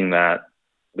 meaning that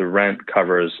the rent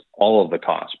covers all of the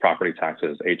costs, property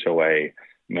taxes, HOA,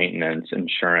 maintenance,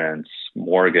 insurance,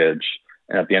 mortgage.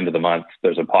 And at the end of the month,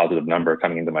 there's a positive number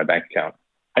coming into my bank account.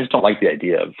 I just don't like the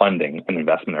idea of funding an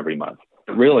investment every month.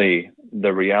 Really,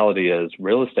 the reality is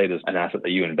real estate is an asset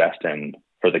that you invest in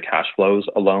for the cash flows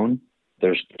alone.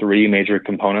 There's three major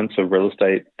components of real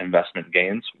estate investment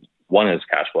gains. One is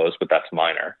cash flows, but that's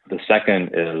minor. The second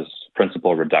is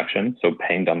principal reduction, so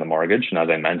paying down the mortgage. And as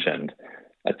I mentioned,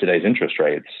 at today's interest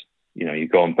rates, you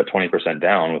go and put 20%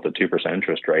 down with a 2%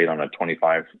 interest rate on a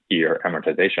 25-year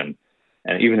amortization.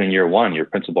 And even in year one, your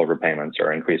principal repayments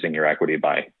are increasing your equity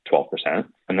by 12%.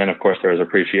 And then, of course, there is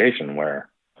appreciation where,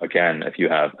 again, if you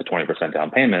have a 20%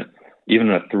 down payment,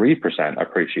 even a 3%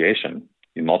 appreciation,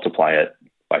 you multiply it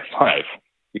by 5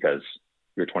 because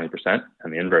you're 20%,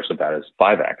 and the inverse of that is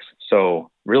 5x. So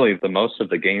really, the most of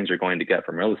the gains you're going to get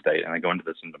from real estate, and I go into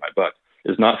this into my book,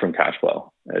 is not from cash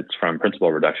flow. It's from principal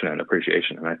reduction and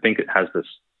appreciation. And I think it has this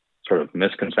sort of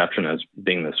misconception as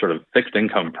being this sort of fixed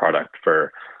income product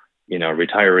for,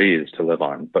 retirees to live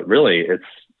on. But really,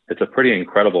 it's a pretty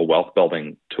incredible wealth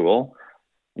building tool.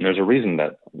 And there's a reason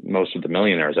that most of the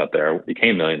millionaires out there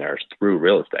became millionaires through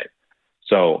real estate.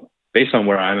 So based on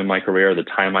where I'm in my career, the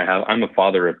time I have, I'm a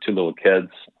father of 2 little kids.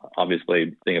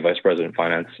 Obviously, being a vice president of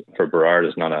finance for Burrard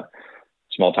is not a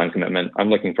small time commitment. I'm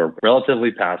looking for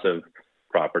relatively passive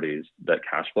properties that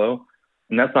cash flow.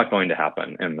 And that's not going to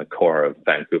happen in the core of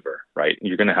Vancouver, right?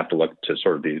 You're going to have to look to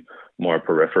sort of the more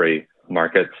periphery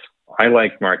markets. I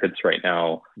like markets right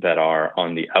now that are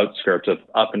on the outskirts of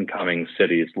up and coming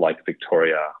cities like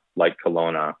Victoria, like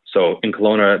Kelowna. So in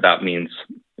Kelowna, that means,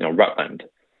 Rutland.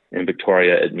 In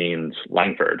Victoria, it means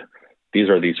Langford. These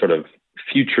are the sort of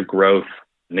future growth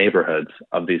neighborhoods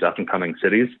of these up and coming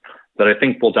cities that I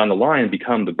think will down the line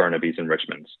become the Burnaby's and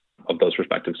Richmonds of those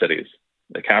respective cities.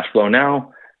 The cash flow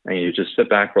now, and you just sit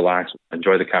back, relax,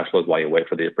 enjoy the cash flows while you wait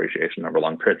for the appreciation over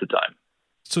long periods of time.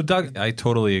 So Doug, I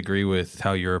totally agree with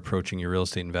how you're approaching your real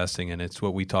estate investing, and it's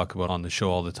what we talk about on the show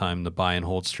all the time, the buy and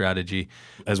hold strategy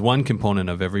as one component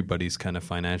of everybody's kind of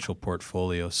financial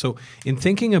portfolio. So in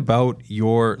thinking about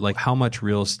your, how much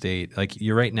real estate,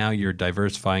 you're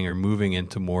diversifying or moving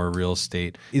into more real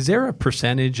estate. Is there a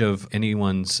percentage of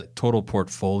anyone's total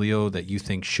portfolio that you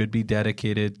think should be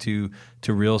dedicated to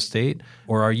real estate?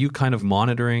 Or are you kind of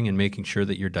monitoring and making sure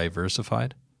that you're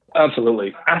diversified?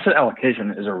 Absolutely. Asset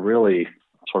allocation is a really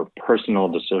sort of personal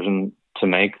decision to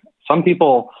make. Some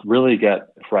people really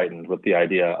get frightened with the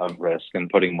idea of risk and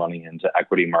putting money into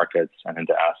equity markets and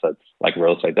into assets like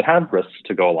real estate that have risks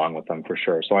to go along with them for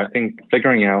sure. So I think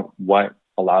figuring out what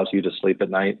allows you to sleep at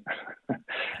night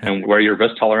and where your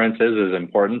risk tolerance is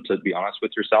important, to be honest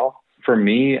with yourself. For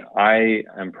me, I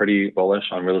am pretty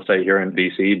bullish on real estate here in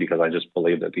BC because I just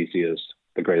believe that BC is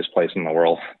the greatest place in the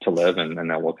world to live, and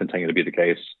that will continue to be the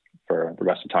case for the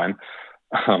rest of time.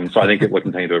 So I think it will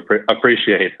continue to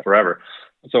appreciate forever.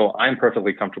 So I'm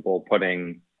perfectly comfortable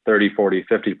putting 30, 40,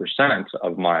 50%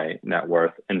 of my net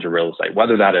worth into real estate,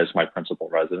 whether that is my principal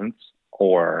residence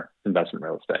or investment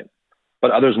real estate.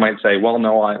 But others might say, well,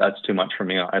 no, that's too much for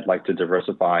me. I'd like to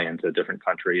diversify into different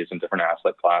countries and different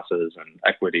asset classes and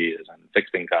equities and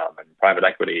fixed income and private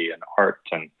equity and art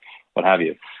and what have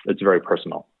you. It's very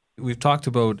personal. We've talked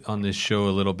about on this show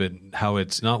a little bit how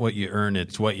it's not what you earn,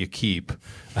 it's what you keep.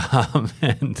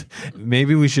 And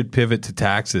maybe we should pivot to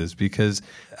taxes, because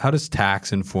how does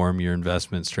tax inform your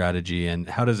investment strategy and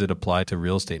how does it apply to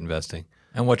real estate investing?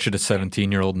 And what should a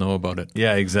 17-year-old know about it?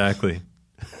 Yeah, exactly.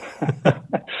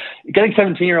 Getting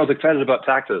 17-year-olds excited about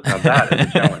taxes, now that is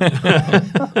a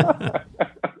challenge.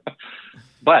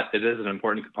 But it is an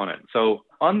important component. So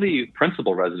on the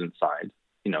principal residence side,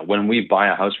 when we buy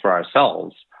a house for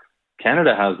ourselves,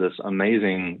 Canada has this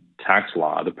amazing tax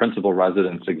law, the principal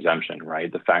residence exemption,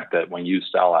 right? The fact that when you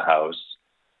sell a house,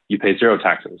 you pay zero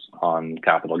taxes on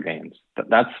capital gains.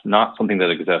 That's not something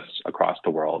that exists across the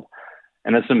world.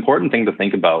 And it's an important thing to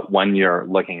think about when you're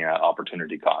looking at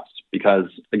opportunity costs. Because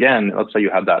again, let's say you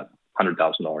have that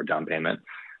 $100,000 down payment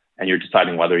and you're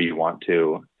deciding whether you want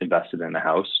to invest it in a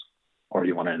house or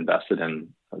you want to invest it in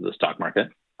the stock market.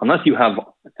 Unless you have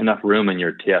enough room in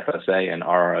your TFSA and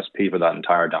RRSP for that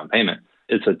entire down payment,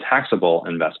 it's a taxable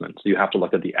investment. So you have to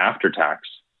look at the after-tax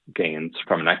gains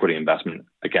from an equity investment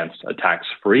against a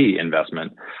tax-free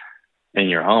investment in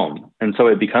your home. And so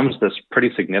it becomes this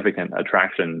pretty significant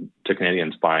attraction to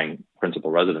Canadians buying principal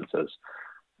residences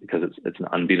because it's an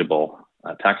unbeatable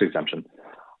tax exemption.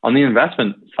 On the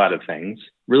investment side of things,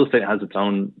 real estate has its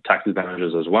own tax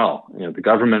advantages as well. The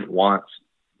government wants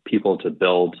people to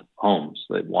build homes.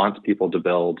 It wants people to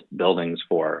build buildings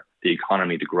for the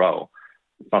economy to grow.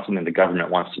 It's not something the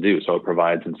government wants to do, so it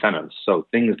provides incentives. So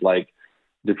things like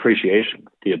depreciation,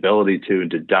 the ability to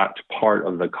deduct part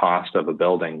of the cost of a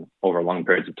building over long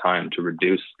periods of time to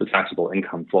reduce the taxable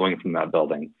income flowing from that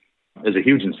building, is a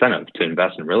huge incentive to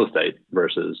invest in real estate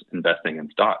versus investing in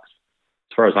stocks.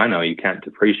 As far as I know, you can't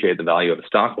depreciate the value of a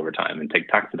stock over time and take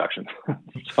tax deductions.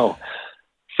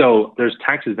 So there's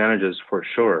tax advantages for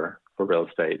sure for real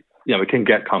estate. It can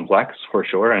get complex for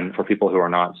sure. And for people who are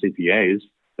not CPAs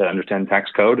that understand tax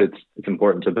code, it's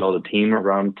important to build a team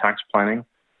around tax planning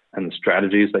and the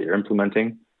strategies that you're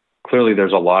implementing. Clearly,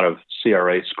 there's a lot of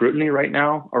CRA scrutiny right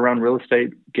now around real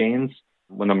estate gains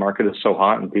when the market is so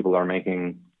hot and people are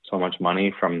making so much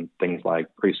money from things like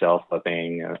pre-sale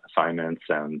flipping, assignments,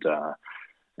 and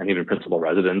even principal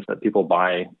residence that people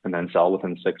buy and then sell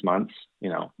within 6 months.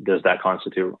 Does that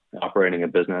constitute operating a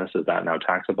business? Is that now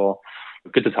taxable?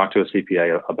 Good to talk to a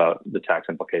CPA about the tax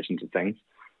implications of things.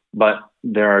 But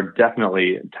there are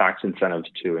definitely tax incentives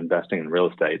to investing in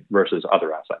real estate versus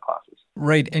other asset classes.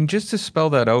 Right. And just to spell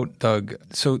that out, Doug,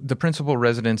 so the principal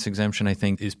residence exemption, I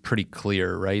think, is pretty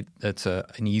clear, right? That's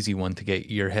an easy one to get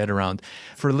your head around.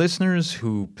 For listeners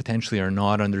who potentially are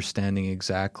not understanding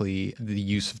exactly the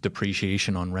use of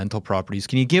depreciation on rental properties,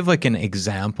 can you give like an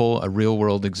example, a real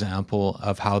world example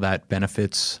of how that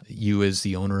benefits you as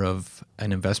the owner of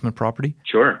an investment property?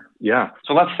 Sure. Yeah.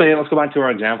 So let's go back to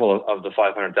our example of the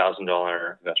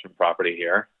 $500,000 investment property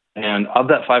here. And of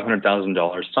that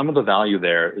 $500,000, some of the value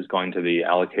there is going to be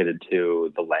allocated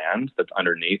to the land that's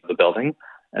underneath the building,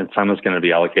 and some is going to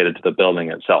be allocated to the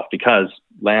building itself because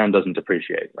land doesn't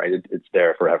depreciate, right? It's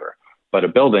there forever. But a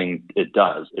building, it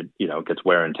does. It gets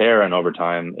wear and tear, and over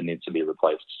time, it needs to be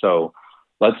replaced. So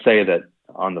let's say that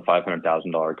on the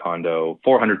 $500,000 condo,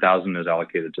 $400,000 is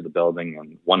allocated to the building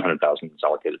and $100,000 is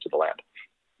allocated to the land.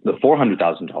 The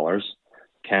 $400,000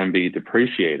 can be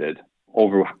depreciated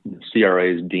over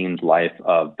CRA's deemed life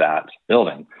of that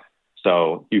building.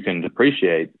 So you can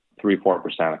depreciate 3-4%,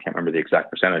 I can't remember the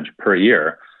exact percentage, per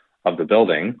year of the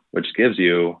building, which gives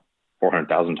you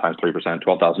 400,000 times 3%,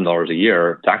 $12,000 a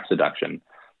year tax deduction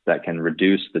that can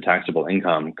reduce the taxable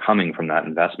income coming from that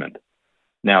investment.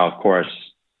 Now, of course,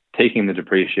 taking the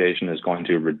depreciation is going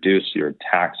to reduce your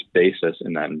tax basis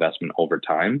in that investment over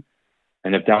time.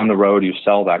 And if down the road you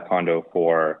sell that condo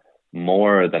for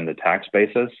more than the tax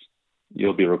basis,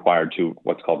 you'll be required to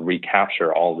what's called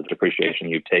recapture all the depreciation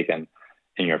you've taken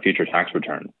in your future tax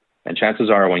return. And chances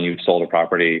are when you've sold a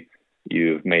property,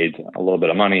 you've made a little bit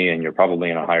of money and you're probably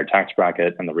in a higher tax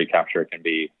bracket, and the recapture can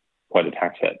be quite a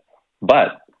tax hit.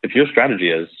 But if your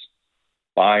strategy is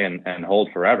buy and hold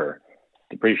forever,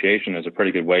 depreciation is a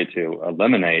pretty good way to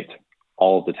eliminate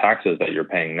all of the taxes that you're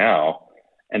paying now.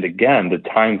 And again, the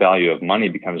time value of money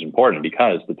becomes important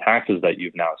because the taxes that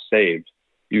you've now saved,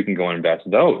 you can go and invest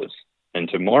those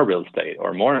into more real estate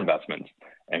or more investments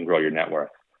and grow your net worth.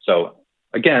 So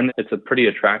again, it's a pretty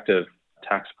attractive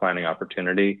tax planning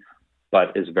opportunity,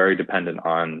 but is very dependent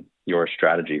on your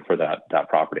strategy for that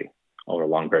property over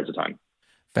long periods of time.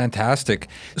 Fantastic.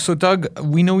 So Doug,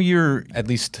 we know you're, at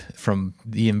least from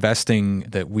the investing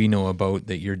that we know about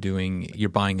that you're doing, you're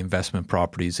buying investment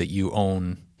properties that you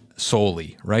own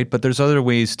solely, right? But there's other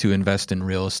ways to invest in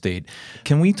real estate.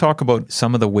 Can we talk about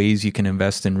some of the ways you can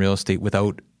invest in real estate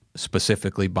without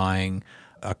specifically buying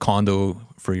a condo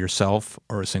for yourself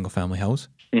or a single family house?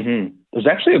 Mm-hmm. There's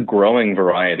actually a growing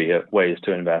variety of ways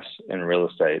to invest in real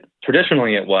estate.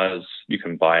 Traditionally, it was you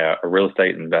can buy a real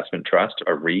estate investment trust,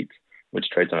 a REIT, which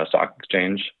trades on a stock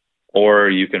exchange, or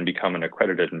you can become an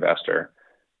accredited investor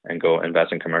and go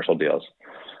invest in commercial deals.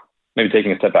 Maybe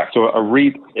taking a step back. So a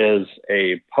REIT is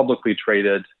a publicly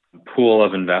traded pool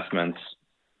of investments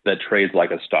that trades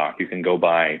like a stock. You can go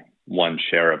buy one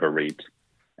share of a REIT.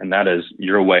 And that is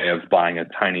your way of buying a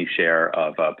tiny share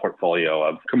of a portfolio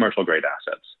of commercial grade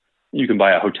assets. You can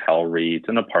buy a hotel REIT,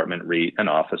 an apartment REIT, an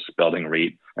office building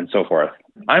REIT, and so forth.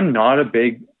 I'm not a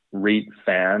big REIT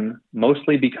fan,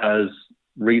 mostly because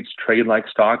REITs trade like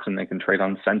stocks and they can trade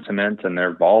on sentiment and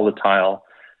they're volatile.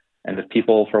 And if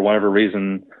people, for whatever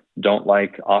reason, don't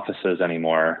like offices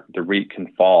anymore, the REIT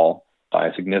can fall by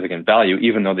a significant value,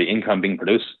 even though the income being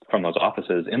produced from those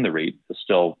offices in the REIT is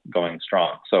still going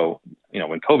strong. So,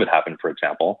 when COVID happened, for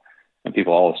example, and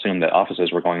people all assumed that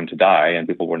offices were going to die and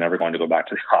people were never going to go back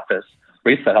to the office,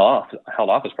 REITs that held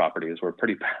office properties were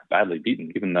pretty badly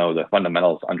beaten, even though the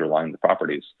fundamentals underlying the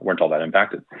properties weren't all that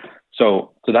impacted.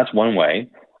 So that's one way.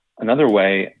 Another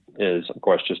way is, of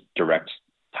course, just direct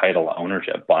title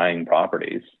ownership, buying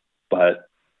properties. But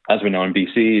as we know in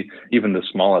BC, even the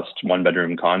smallest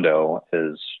one-bedroom condo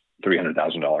is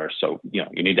 $300,000. So, you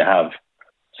need to have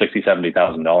 $60,000,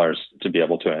 $70,000 to be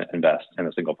able to invest in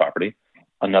a single property.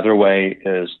 Another way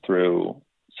is through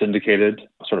syndicated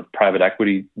sort of private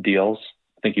equity deals.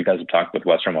 I think you guys have talked with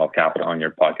Western Wealth Capital on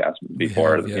your podcast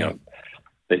before. Yeah.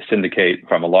 They syndicate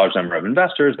from a large number of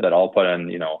investors that all put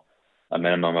in, a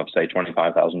minimum of say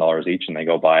 $25,000 each, and they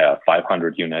go buy a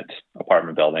 500-unit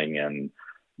apartment building in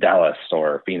Dallas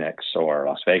or Phoenix or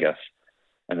Las Vegas,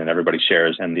 and then everybody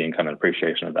shares in the income and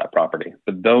appreciation of that property.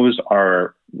 But those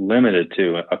are limited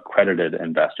to accredited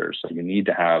investors. So you need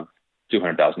to have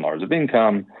 $200,000 of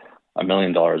income, $1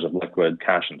 million of liquid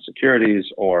cash and securities,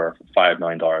 or $5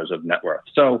 million of net worth.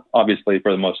 So obviously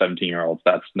for the most 17-year-olds,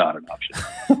 that's not an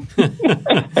option.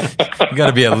 You got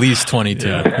to be at least 22.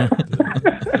 Yeah.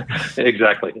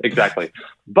 Exactly.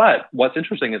 But what's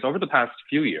interesting is over the past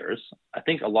few years, I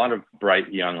think a lot of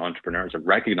bright young entrepreneurs have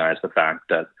recognized the fact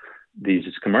that these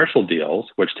commercial deals,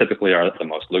 which typically are the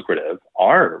most lucrative,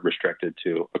 are restricted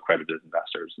to accredited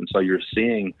investors. And so you're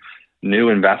seeing new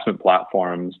investment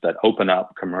platforms that open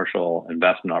up commercial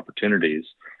investment opportunities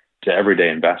to everyday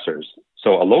investors.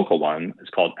 So a local one is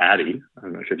called Addy.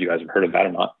 I'm not sure if you guys have heard of that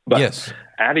or not. But Yes.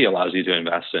 Addy allows you to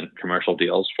invest in commercial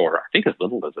deals for, I think, as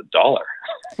little as $1.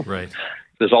 Right.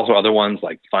 There's also other ones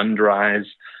like Fundrise,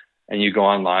 and you go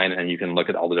online and you can look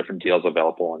at all the different deals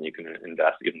available and you can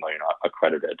invest even though you're not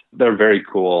accredited. They're very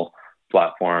cool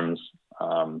platforms.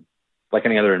 Like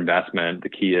any other investment, the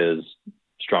key is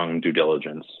strong due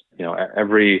diligence.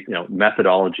 Every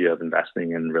methodology of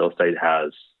investing in real estate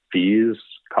has fees,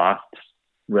 costs,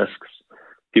 risks.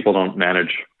 People don't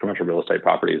manage commercial real estate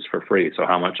properties for free. So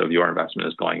how much of your investment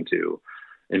is going to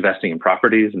investing in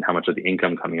properties, and how much of the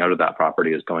income coming out of that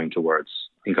property is going towards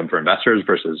income for investors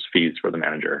versus fees for the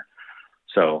manager?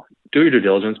 So do your due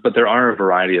diligence, but there are a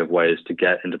variety of ways to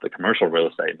get into the commercial real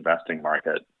estate investing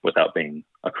market without being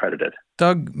accredited.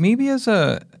 Doug, maybe as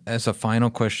a final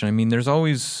question, I mean,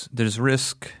 there's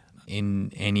risk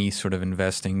in any sort of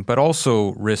investing, but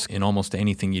also risk in almost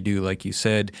anything you do. Like you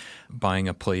said, buying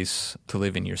a place to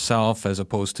live in yourself as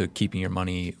opposed to keeping your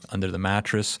money under the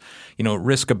mattress.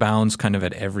 Risk abounds kind of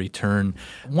at every turn.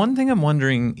 One thing I'm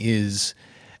wondering is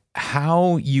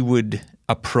how you would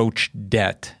approach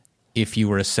debt if you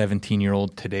were a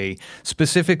 17-year-old today,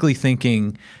 specifically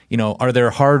thinking, are there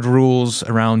hard rules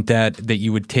around debt that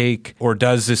you would take, or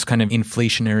does this kind of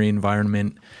inflationary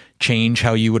environment change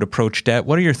how you would approach debt?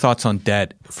 What are your thoughts on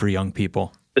debt for young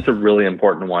people? It's a really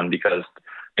important one because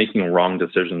making wrong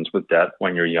decisions with debt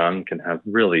when you're young can have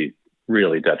really,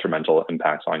 really detrimental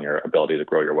impacts on your ability to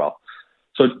grow your wealth.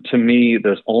 So to me,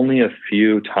 there's only a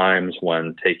few times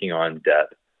when taking on debt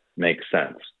makes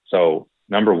sense. So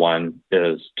number one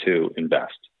is to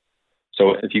invest.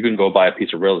 So if you can go buy a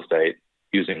piece of real estate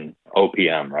using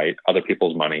OPM, right, other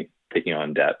people's money, taking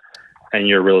on debt, and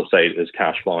your real estate is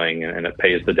cash flowing and it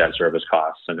pays the debt service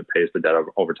costs and it pays the debt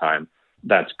over time,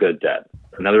 that's good debt.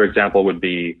 Another example would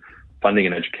be funding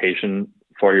an education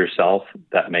for yourself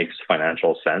that makes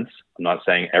financial sense. I'm not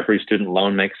saying every student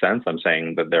loan makes sense. I'm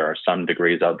saying that there are some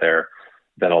degrees out there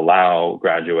that allow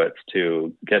graduates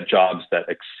to get jobs that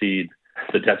exceed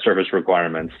the debt service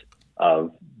requirements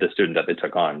of the student that they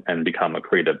took on and become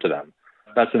accretive to them.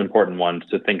 That's an important one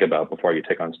to think about before you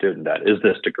take on student debt. Is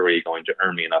this degree going to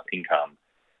earn me enough income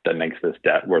that makes this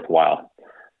debt worthwhile?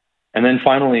 And then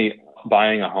finally,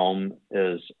 buying a home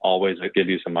is always going to give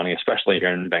you some money, especially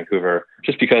here in Vancouver,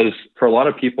 just because for a lot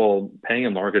of people, paying a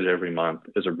mortgage every month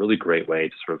is a really great way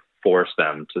to sort of force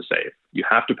them to save. You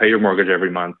have to pay your mortgage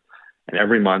every month, and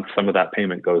every month some of that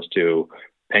payment goes to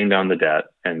paying down the debt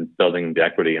and building the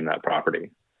equity in that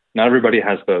property. Not everybody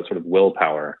has the sort of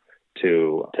willpower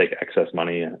to take excess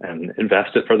money and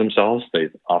invest it for themselves. They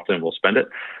often will spend it.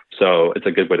 So it's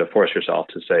a good way to force yourself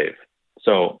to save.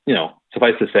 So,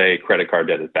 suffice to say, credit card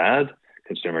debt is bad.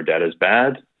 Consumer debt is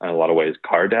bad. In a lot of ways,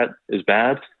 car debt is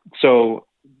bad. So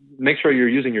make sure you're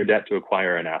using your debt to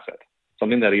acquire an asset,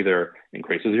 something that either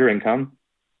increases your income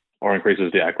or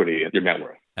increases the equity of your net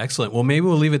worth. Excellent. Well, maybe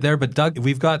we'll leave it there. But Doug,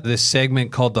 we've got this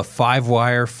segment called the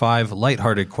 5-Wire, 5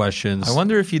 lighthearted questions. I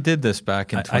wonder if you did this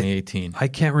back in 2018. I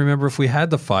can't remember if we had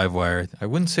the 5-Wire. I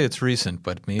wouldn't say it's recent,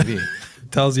 but maybe.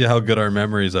 Tells you how good our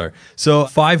memories are. So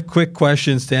 5 quick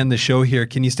questions to end the show here.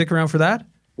 Can you stick around for that?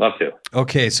 Love to.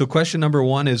 Okay. So question number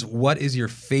 1 is, what is your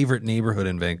favorite neighborhood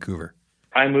in Vancouver?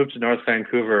 I moved to North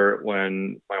Vancouver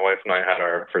when my wife and I had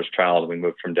our first child. We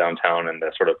moved from downtown in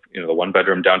the sort of, the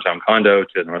 1-bedroom downtown condo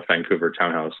to North Vancouver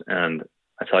townhouse. And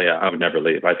I tell you, I would never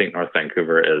leave. I think North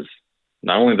Vancouver is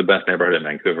not only the best neighborhood in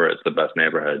Vancouver, it's the best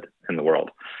neighborhood in the world.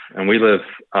 And we live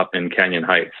up in Canyon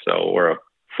Heights. So we're a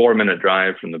 4-minute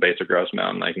drive from the base of Grouse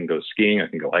Mountain. I can go skiing. I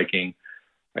can go hiking.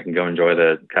 I can go enjoy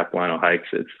the Capilano hikes.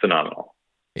 It's phenomenal.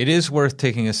 It is worth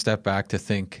taking a step back to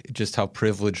think just how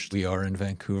privileged we are in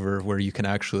Vancouver, where you can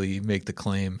actually make the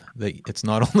claim that it's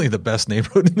not only the best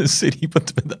neighborhood in the city,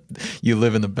 but you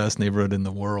live in the best neighborhood in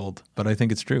the world. But I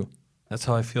think it's true. That's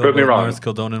how I feel about North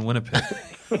Kildonan and Winnipeg.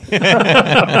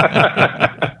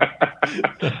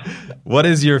 What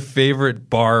is your favorite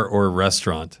bar or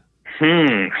restaurant?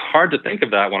 Hard to think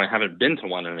of that when I haven't been to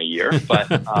one in a year. But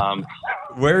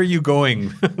where are you going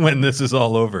when this is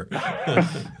all over?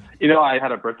 I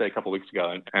had a birthday a couple weeks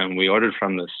ago, and we ordered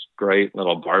from this great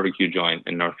little barbecue joint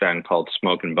in North Van called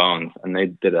Smokin' Bones, and they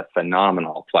did a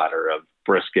phenomenal platter of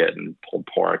brisket and pulled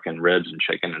pork and ribs and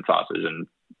chicken and sausage and,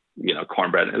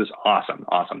 cornbread. It was awesome.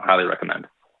 Highly recommend.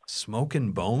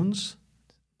 Smokin' Bones?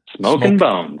 Smokin'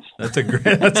 Bones. That's a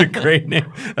great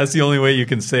name. That's the only way you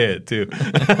can say it, too.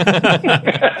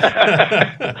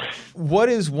 What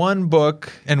is one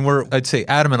book, and I'd say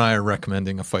Adam and I are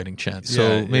recommending A Fighting Chance,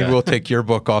 so maybe we'll take your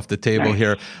book off the table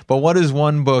here. But what is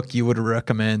one book you would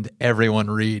recommend everyone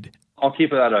read? I'll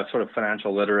keep it at a sort of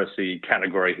financial literacy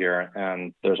category here,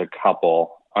 and there's a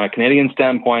couple. On a Canadian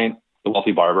standpoint, The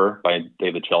Wealthy Barber by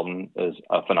David Chilton is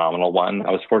a phenomenal one.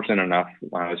 I was fortunate enough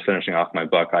when I was finishing off my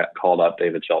book, I called up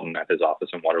David Chilton at his office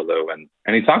in Waterloo, and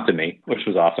he talked to me, which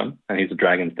was awesome. And he's a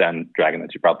Dragon's Den dragon, as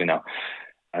you probably know.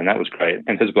 And that was great.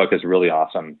 And his book is really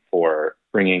awesome for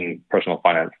bringing personal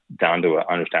finance down to an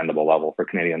understandable level for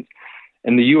Canadians.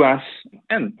 In the US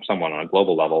and somewhat on a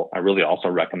global level, I really also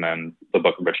recommend the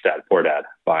book Rich Dad, Poor Dad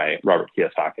by Robert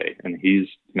Kiyosaki. And he's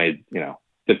made,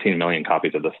 15 million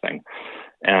copies of this thing.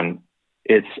 And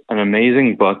it's an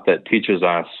amazing book that teaches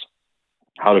us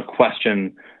how to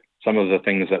question some of the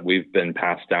things that we've been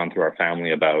passed down through our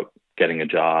family about getting a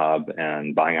job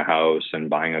and buying a house and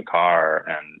buying a car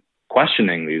and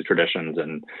questioning these traditions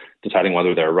and deciding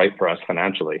whether they're right for us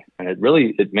financially. And it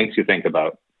makes you think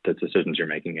about the decisions you're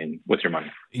making with your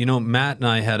money. Matt and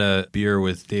I had a beer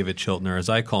with David Chilton, or as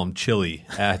I call him, Chili,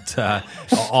 at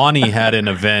Ani had an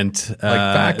event.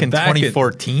 Back in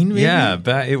 2014, maybe? Yeah,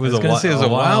 it was a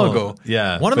while ago.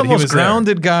 Yeah. One of the most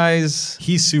grounded guys.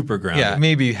 He's super grounded. Yeah,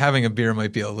 maybe having a beer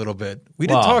might be a little bit. We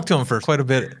did talk to him for quite a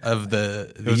bit of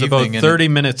the It was evening. about 30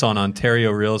 minutes on Ontario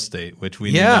real estate, which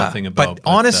we knew nothing about. But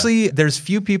honestly, there's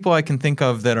few people I can think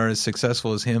of that are as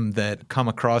successful as him that come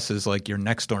across as like your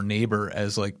next door neighbor,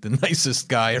 as like the nicest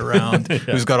guy around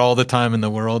who's got all the time in the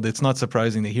world. It's not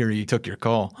surprising to hear he took your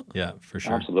call. Yeah, for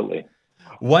sure. Absolutely.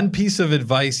 One piece of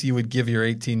advice you would give your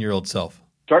 18-year-old self?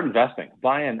 Start investing.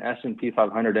 Buy an S&P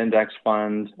 500 index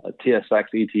fund, a TSX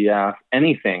ETF,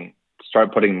 anything.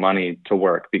 Start putting money to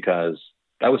work, because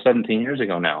that was 17 years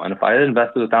ago now. And if I had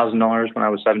invested $1,000 when I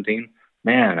was 17,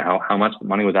 man, how much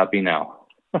money would that be now?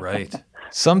 Right.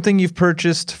 Something you've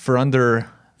purchased for under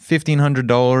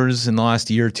 $1,500 in the last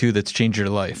year or two that's changed your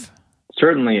life?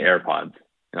 Certainly AirPods.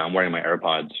 I'm wearing my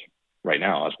AirPods right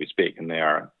now as we speak, and they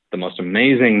are the most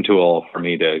amazing tool for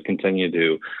me to continue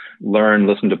to learn,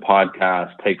 listen to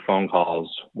podcasts, take phone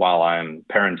calls while I'm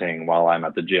parenting, while I'm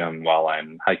at the gym, while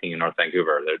I'm hiking in North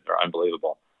Vancouver. They're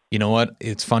unbelievable. You know what?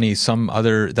 It's funny.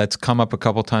 That's come up a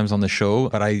couple times on the show,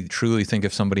 but I truly think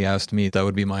if somebody asked me, that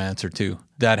would be my answer too.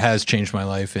 That has changed my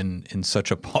life in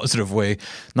such a positive way.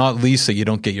 Not least that you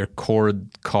don't get your cord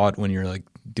caught when you're like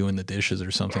doing the dishes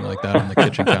or something like that on the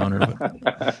kitchen counter. But.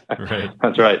 Right.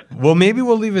 That's right. Well, maybe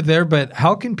we'll leave it there, but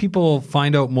how can people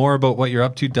find out more about what you're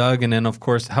up to, Doug? And then, of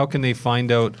course, how can they find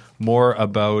out more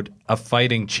about A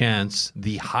Fighting Chance,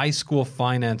 the high school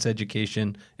finance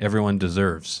education everyone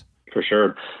deserves? For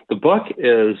sure. The book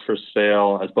is for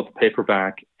sale as both a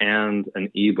paperback and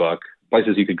an ebook.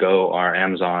 Places you could go are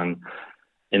Amazon,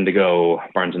 Indigo,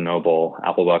 Barnes & Noble,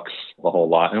 Apple Books, a whole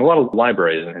lot. And a lot of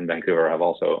libraries in Vancouver have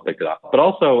also picked it up. But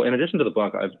also, in addition to the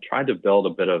book, I've tried to build a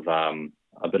bit of an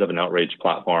outreach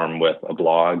platform with a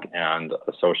blog and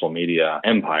a social media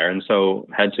empire. And so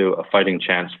head to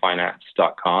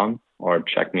afightingchancefinance.com or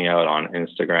check me out on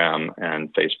Instagram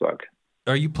and Facebook.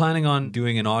 Are you planning on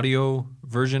doing an audio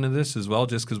version of this as well?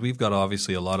 Just because we've got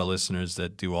obviously a lot of listeners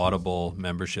that do Audible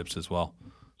memberships as well.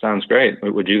 Sounds great.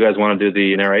 Would you guys want to do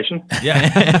the narration? Yeah.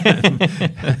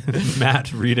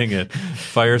 Matt reading it.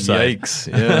 Fireside. Yikes.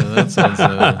 Yeah, that sounds...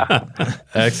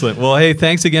 Excellent. Well, hey,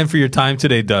 thanks again for your time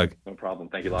today, Doug. No problem.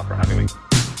 Thank you a lot for having me.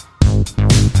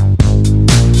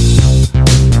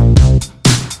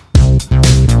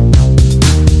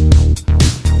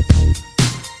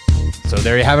 So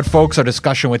there you have it, folks. Our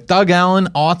discussion with Doug Allen,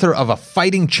 author of A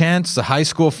Fighting Chance, the high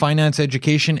school finance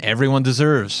education everyone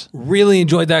deserves. Really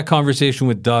enjoyed that conversation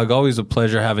with Doug. Always a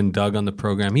pleasure having Doug on the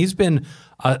program. He's been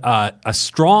a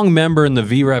strong member in the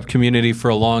VREP community for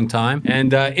a long time.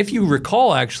 And if you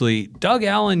recall, actually, Doug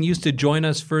Allen used to join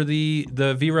us for the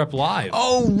VREP Live.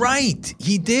 Oh, right.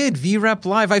 He did, VREP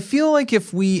Live. I feel like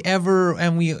if we ever,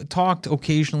 and we talked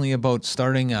occasionally about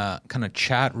starting a kind of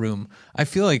chat room, I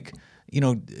feel like,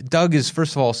 Doug is,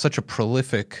 first of all, such a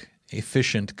prolific,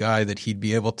 efficient guy that he'd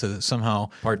be able to somehow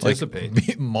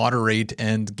participate, moderate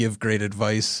and give great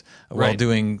advice while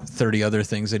doing 30 other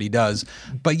things that he does.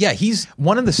 But yeah, he's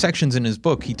one of the sections in his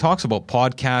book. He talks about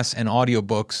podcasts and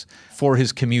audiobooks for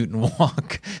his commute and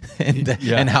walk,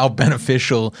 and how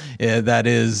beneficial that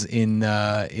is in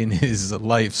his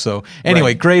life. So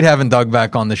anyway, great having Doug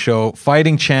back on the show.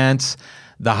 Fighting Chance,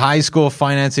 the high school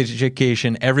finance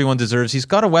education everyone deserves. He's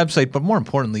got a website, but more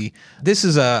importantly, this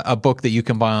is a book that you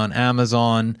can buy on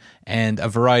Amazon and a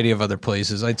variety of other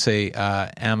places. I'd say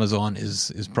Amazon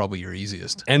is probably your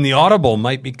easiest. And the Audible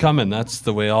might be coming. That's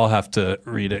the way I'll have to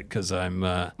read it, because I'm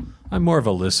more of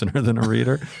a listener than a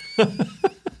reader.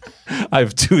 I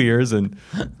have 2 ears and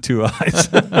 2 eyes.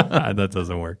 That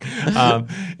doesn't work.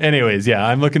 Anyways, yeah,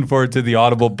 I'm looking forward to the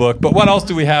Audible book. But what else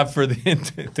do we have for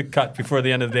to cut before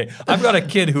the end of the day? I've got a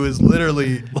kid who is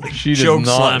literally like joke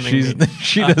slamming me.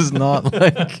 She does not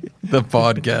like the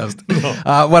podcast.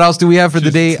 No. What else do we have for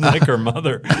the day? Like her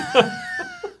mother.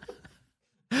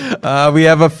 We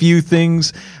have a few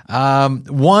things.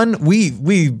 One,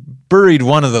 we buried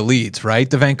one of the leads, right?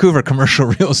 The Vancouver Commercial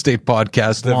Real Estate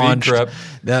Podcast launched.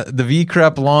 The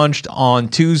VCREP launched on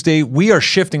Tuesday. We are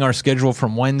shifting our schedule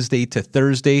from Wednesday to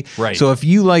Thursday. Right. So if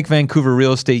you like Vancouver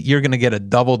real estate, you're going to get a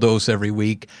double dose every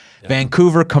week. Yeah.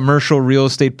 Vancouver Commercial Real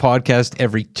Estate Podcast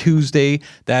every Tuesday.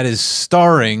 That is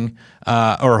starring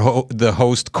the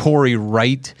host Corey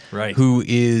Wright, who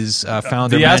is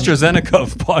founder the AstraZeneca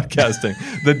of podcasting.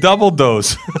 The double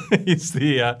dose. He's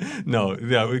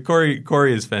the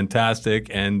Corey is fantastic,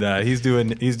 and he's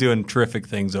doing terrific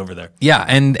things over there. Yeah,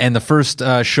 and the first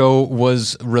show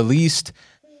was released.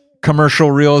 Commercial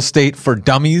Real Estate for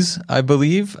Dummies, I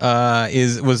believe,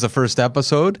 was the first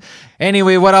episode.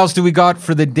 Anyway, what else do we got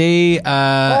for the day?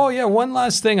 One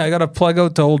last thing. I got to plug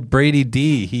out to old Brady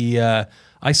D.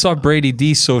 I saw Brady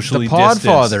D socially distanced.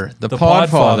 The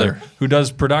Podfather, who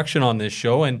does production on this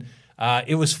show, and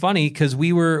it was funny because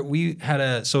we had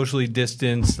a socially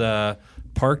distanced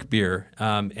park beer,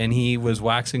 and he was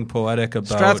waxing poetic about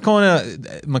Strathcona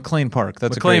McLean Park.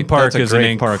 That's McLean Park is an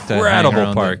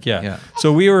incredible park. Yeah.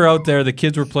 So we were out there. The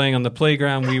kids were playing on the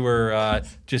playground. We were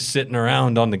just sitting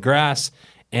around on the grass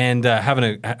and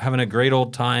having a great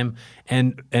old time.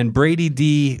 And Brady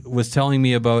D was telling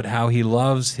me about how he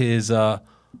loves his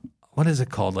what is it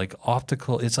called? Like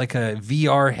optical. It's like a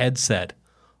VR headset,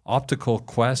 Optical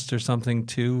Quest or something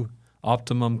too.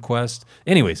 Optimum Quest.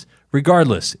 Anyways,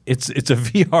 regardless, it's a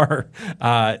VR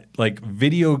like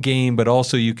video game, but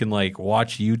also you can like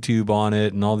watch YouTube on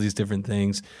it and all these different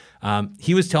things.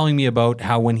 He was telling me about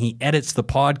how when he edits the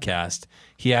podcast,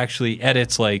 he actually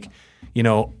edits like,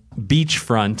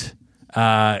 beachfront,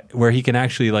 where he can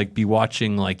actually like be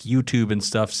watching like YouTube and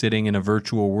stuff sitting in a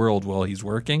virtual world while he's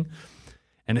working.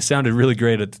 And it sounded really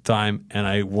great at the time, and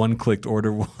I one-clicked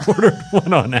ordered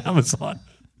one on Amazon.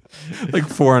 Like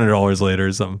 $400 later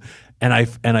or something, and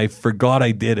I forgot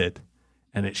I did it,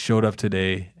 and it showed up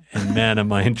today. And man,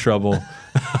 am I in trouble!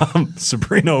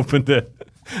 Sabrina opened it.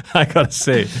 I gotta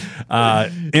say,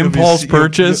 impulse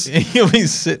purchase. You'll be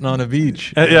sitting on a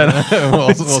beach,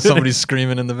 while somebody's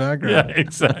screaming in the background. Yeah,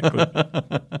 exactly.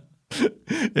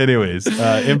 Anyways,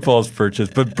 impulse purchase.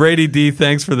 But Brady D,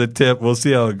 thanks for the tip. We'll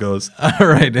see how it goes. All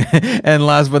right, and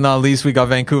last but not least, we got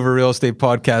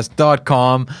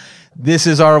VancouverRealEstatePodcast.com. This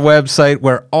is our website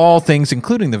where all things,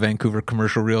 including the Vancouver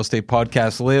Commercial Real Estate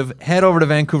Podcast, live. Head over to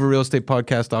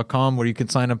VancouverRealEstatePodcast.com where you can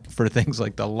sign up for things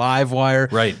like the Live Wire.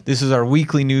 Right. This is our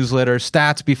weekly newsletter,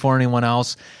 stats before anyone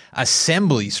else.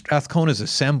 Assembly, Strathcona's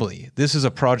Assembly. This is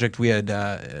a project we had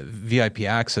VIP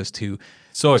access to.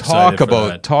 So excited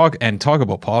talk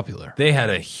about Popular. They had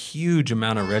a huge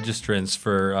amount of registrants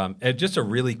for just a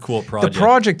really cool project. The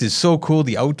project is so cool.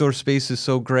 The outdoor space is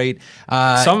so great.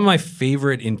 Some of my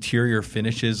favorite interior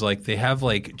finishes, like they have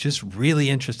like just really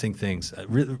interesting things.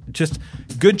 Just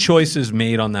good choices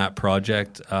made on that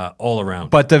project all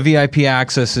around. But the VIP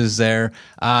access is there.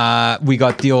 We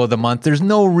got Deal of the Month. There's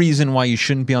no reason why you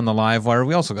shouldn't be on the Live Wire.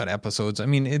 We also got episodes. I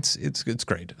mean, it's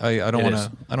great. I don't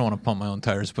want to pump my own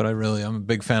tires, but I'm a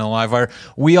big fan of Livewire.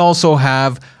 We also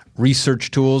have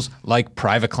research tools like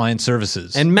Private Client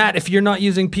Services. And Matt, if you're not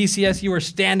using PCS, you are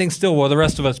standing still while the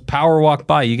rest of us power walk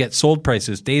by. You get sold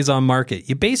prices, days on market.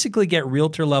 You basically get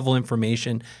realtor level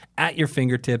information at your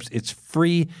fingertips. It's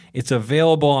free. It's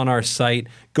available on our site.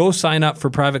 Go sign up for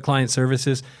Private Client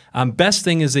Services. Best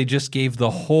thing is they just gave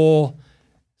the whole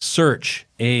search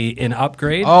an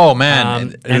upgrade. Oh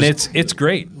man, and it's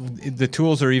great. The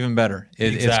tools are even better.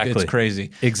 It's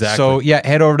crazy. Exactly. So yeah,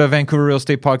 head over to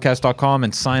VancouverRealEstatePodcast.com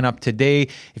and sign up today.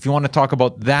 If you want to talk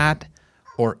about that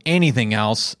or anything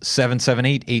else,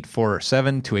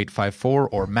 778-847-2854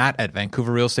 or Matt at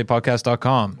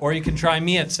VancouverRealEstatePodcast.com. Or you can try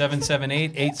me at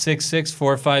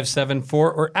 778-866-4574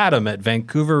 or Adam at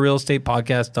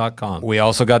VancouverRealEstatePodcast.com. We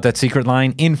also got that secret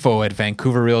line, info at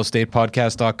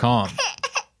VancouverRealEstatePodcast.com.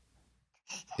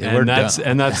 And that's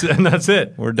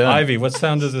it. We're done. Ivy, what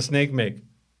sound does a snake make?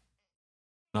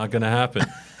 Not going to happen.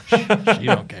 You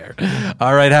don't care.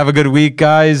 All right, have a good week,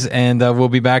 guys, and we'll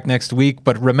be back next week.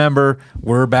 But remember,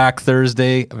 we're back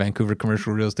Thursday, Vancouver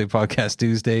Commercial Real Estate Podcast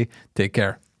Tuesday. Take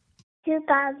care.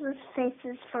 2000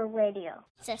 Faces for Radio.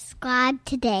 Subscribe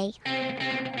today.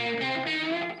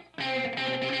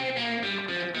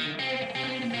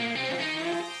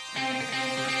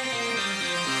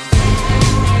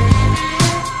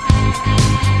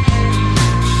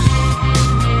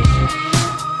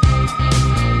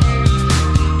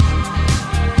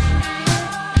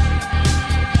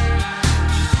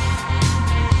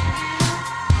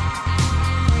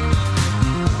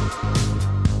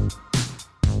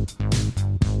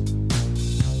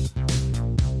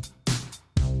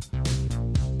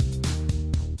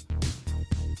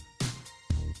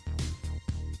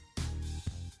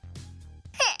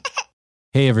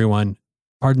 Hey, everyone.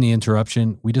 Pardon the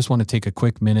interruption. We just want to take a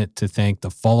quick minute to thank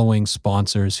the following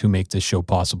sponsors who make this show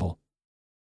possible.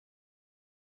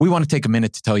 We want to take a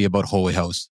minute to tell you about Holy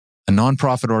House, a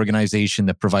nonprofit organization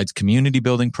that provides community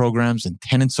building programs and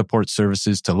tenant support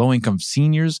services to low-income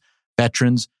seniors,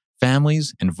 veterans,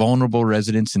 families, and vulnerable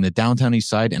residents in the downtown east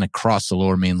side and across the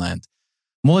lower mainland.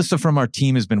 Melissa from our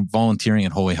team has been volunteering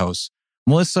at Holy House.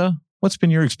 Melissa, what's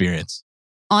been your experience?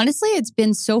 Honestly, it's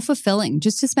been so fulfilling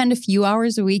just to spend a few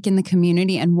hours a week in the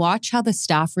community and watch how the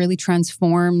staff really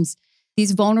transforms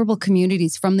these vulnerable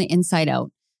communities from the inside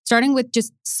out, starting with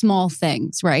just small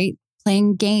things, right?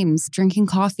 Playing games, drinking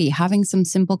coffee, having some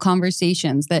simple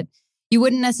conversations that you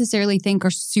wouldn't necessarily think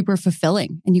are super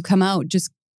fulfilling. And you come out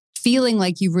just feeling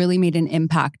like you've really made an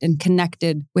impact and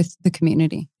connected with the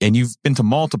community. And you've been to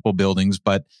multiple buildings,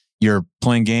 but you're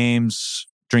playing games,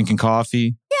 drinking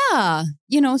coffee. Yeah,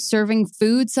 serving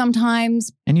food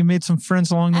sometimes. And you made some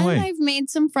friends along the way. And I've made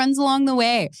some friends along the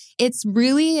way. It's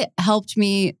really helped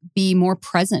me be more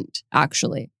present,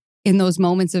 actually, in those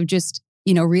moments of just,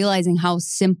 realizing how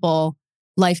simple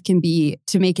life can be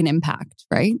to make an impact,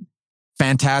 right?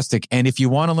 Fantastic. And if you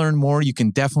want to learn more, you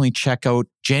can definitely check out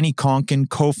Jenny Conkin,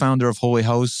 co-founder of Holy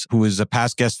House, who is a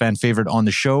past guest fan favorite on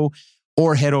the show,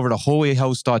 or head over to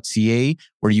holyhouse.ca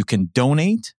where you can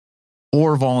donate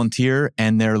or volunteer.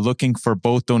 And they're looking for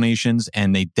both donations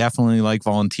and they definitely like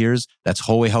volunteers. That's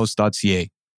holyhouse.ca.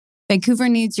 Vancouver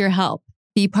needs your help.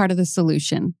 Be part of the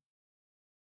solution.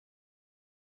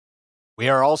 We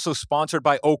are also sponsored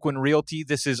by Oakwyn Realty.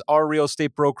 This is our real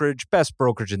estate brokerage, best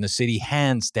brokerage in the city,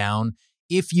 hands down.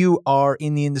 If you are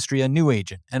in the industry, a new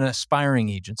agent, an aspiring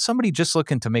agent, somebody just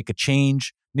looking to make a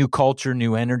change, new culture,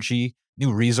 new energy,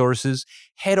 new resources,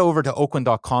 head over to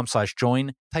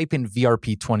oakwyn.com/join, type in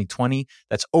VRP 2020.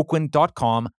 That's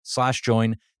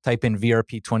oakwyn.com/join, type in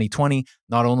VRP 2020.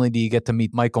 Not only do you get to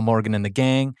meet Michael Morgan and the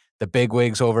gang, the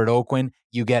bigwigs over at Oakwyn,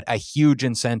 you get a huge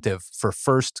incentive for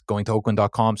first going to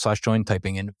oakwyn.com/join,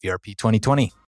 typing in VRP 2020.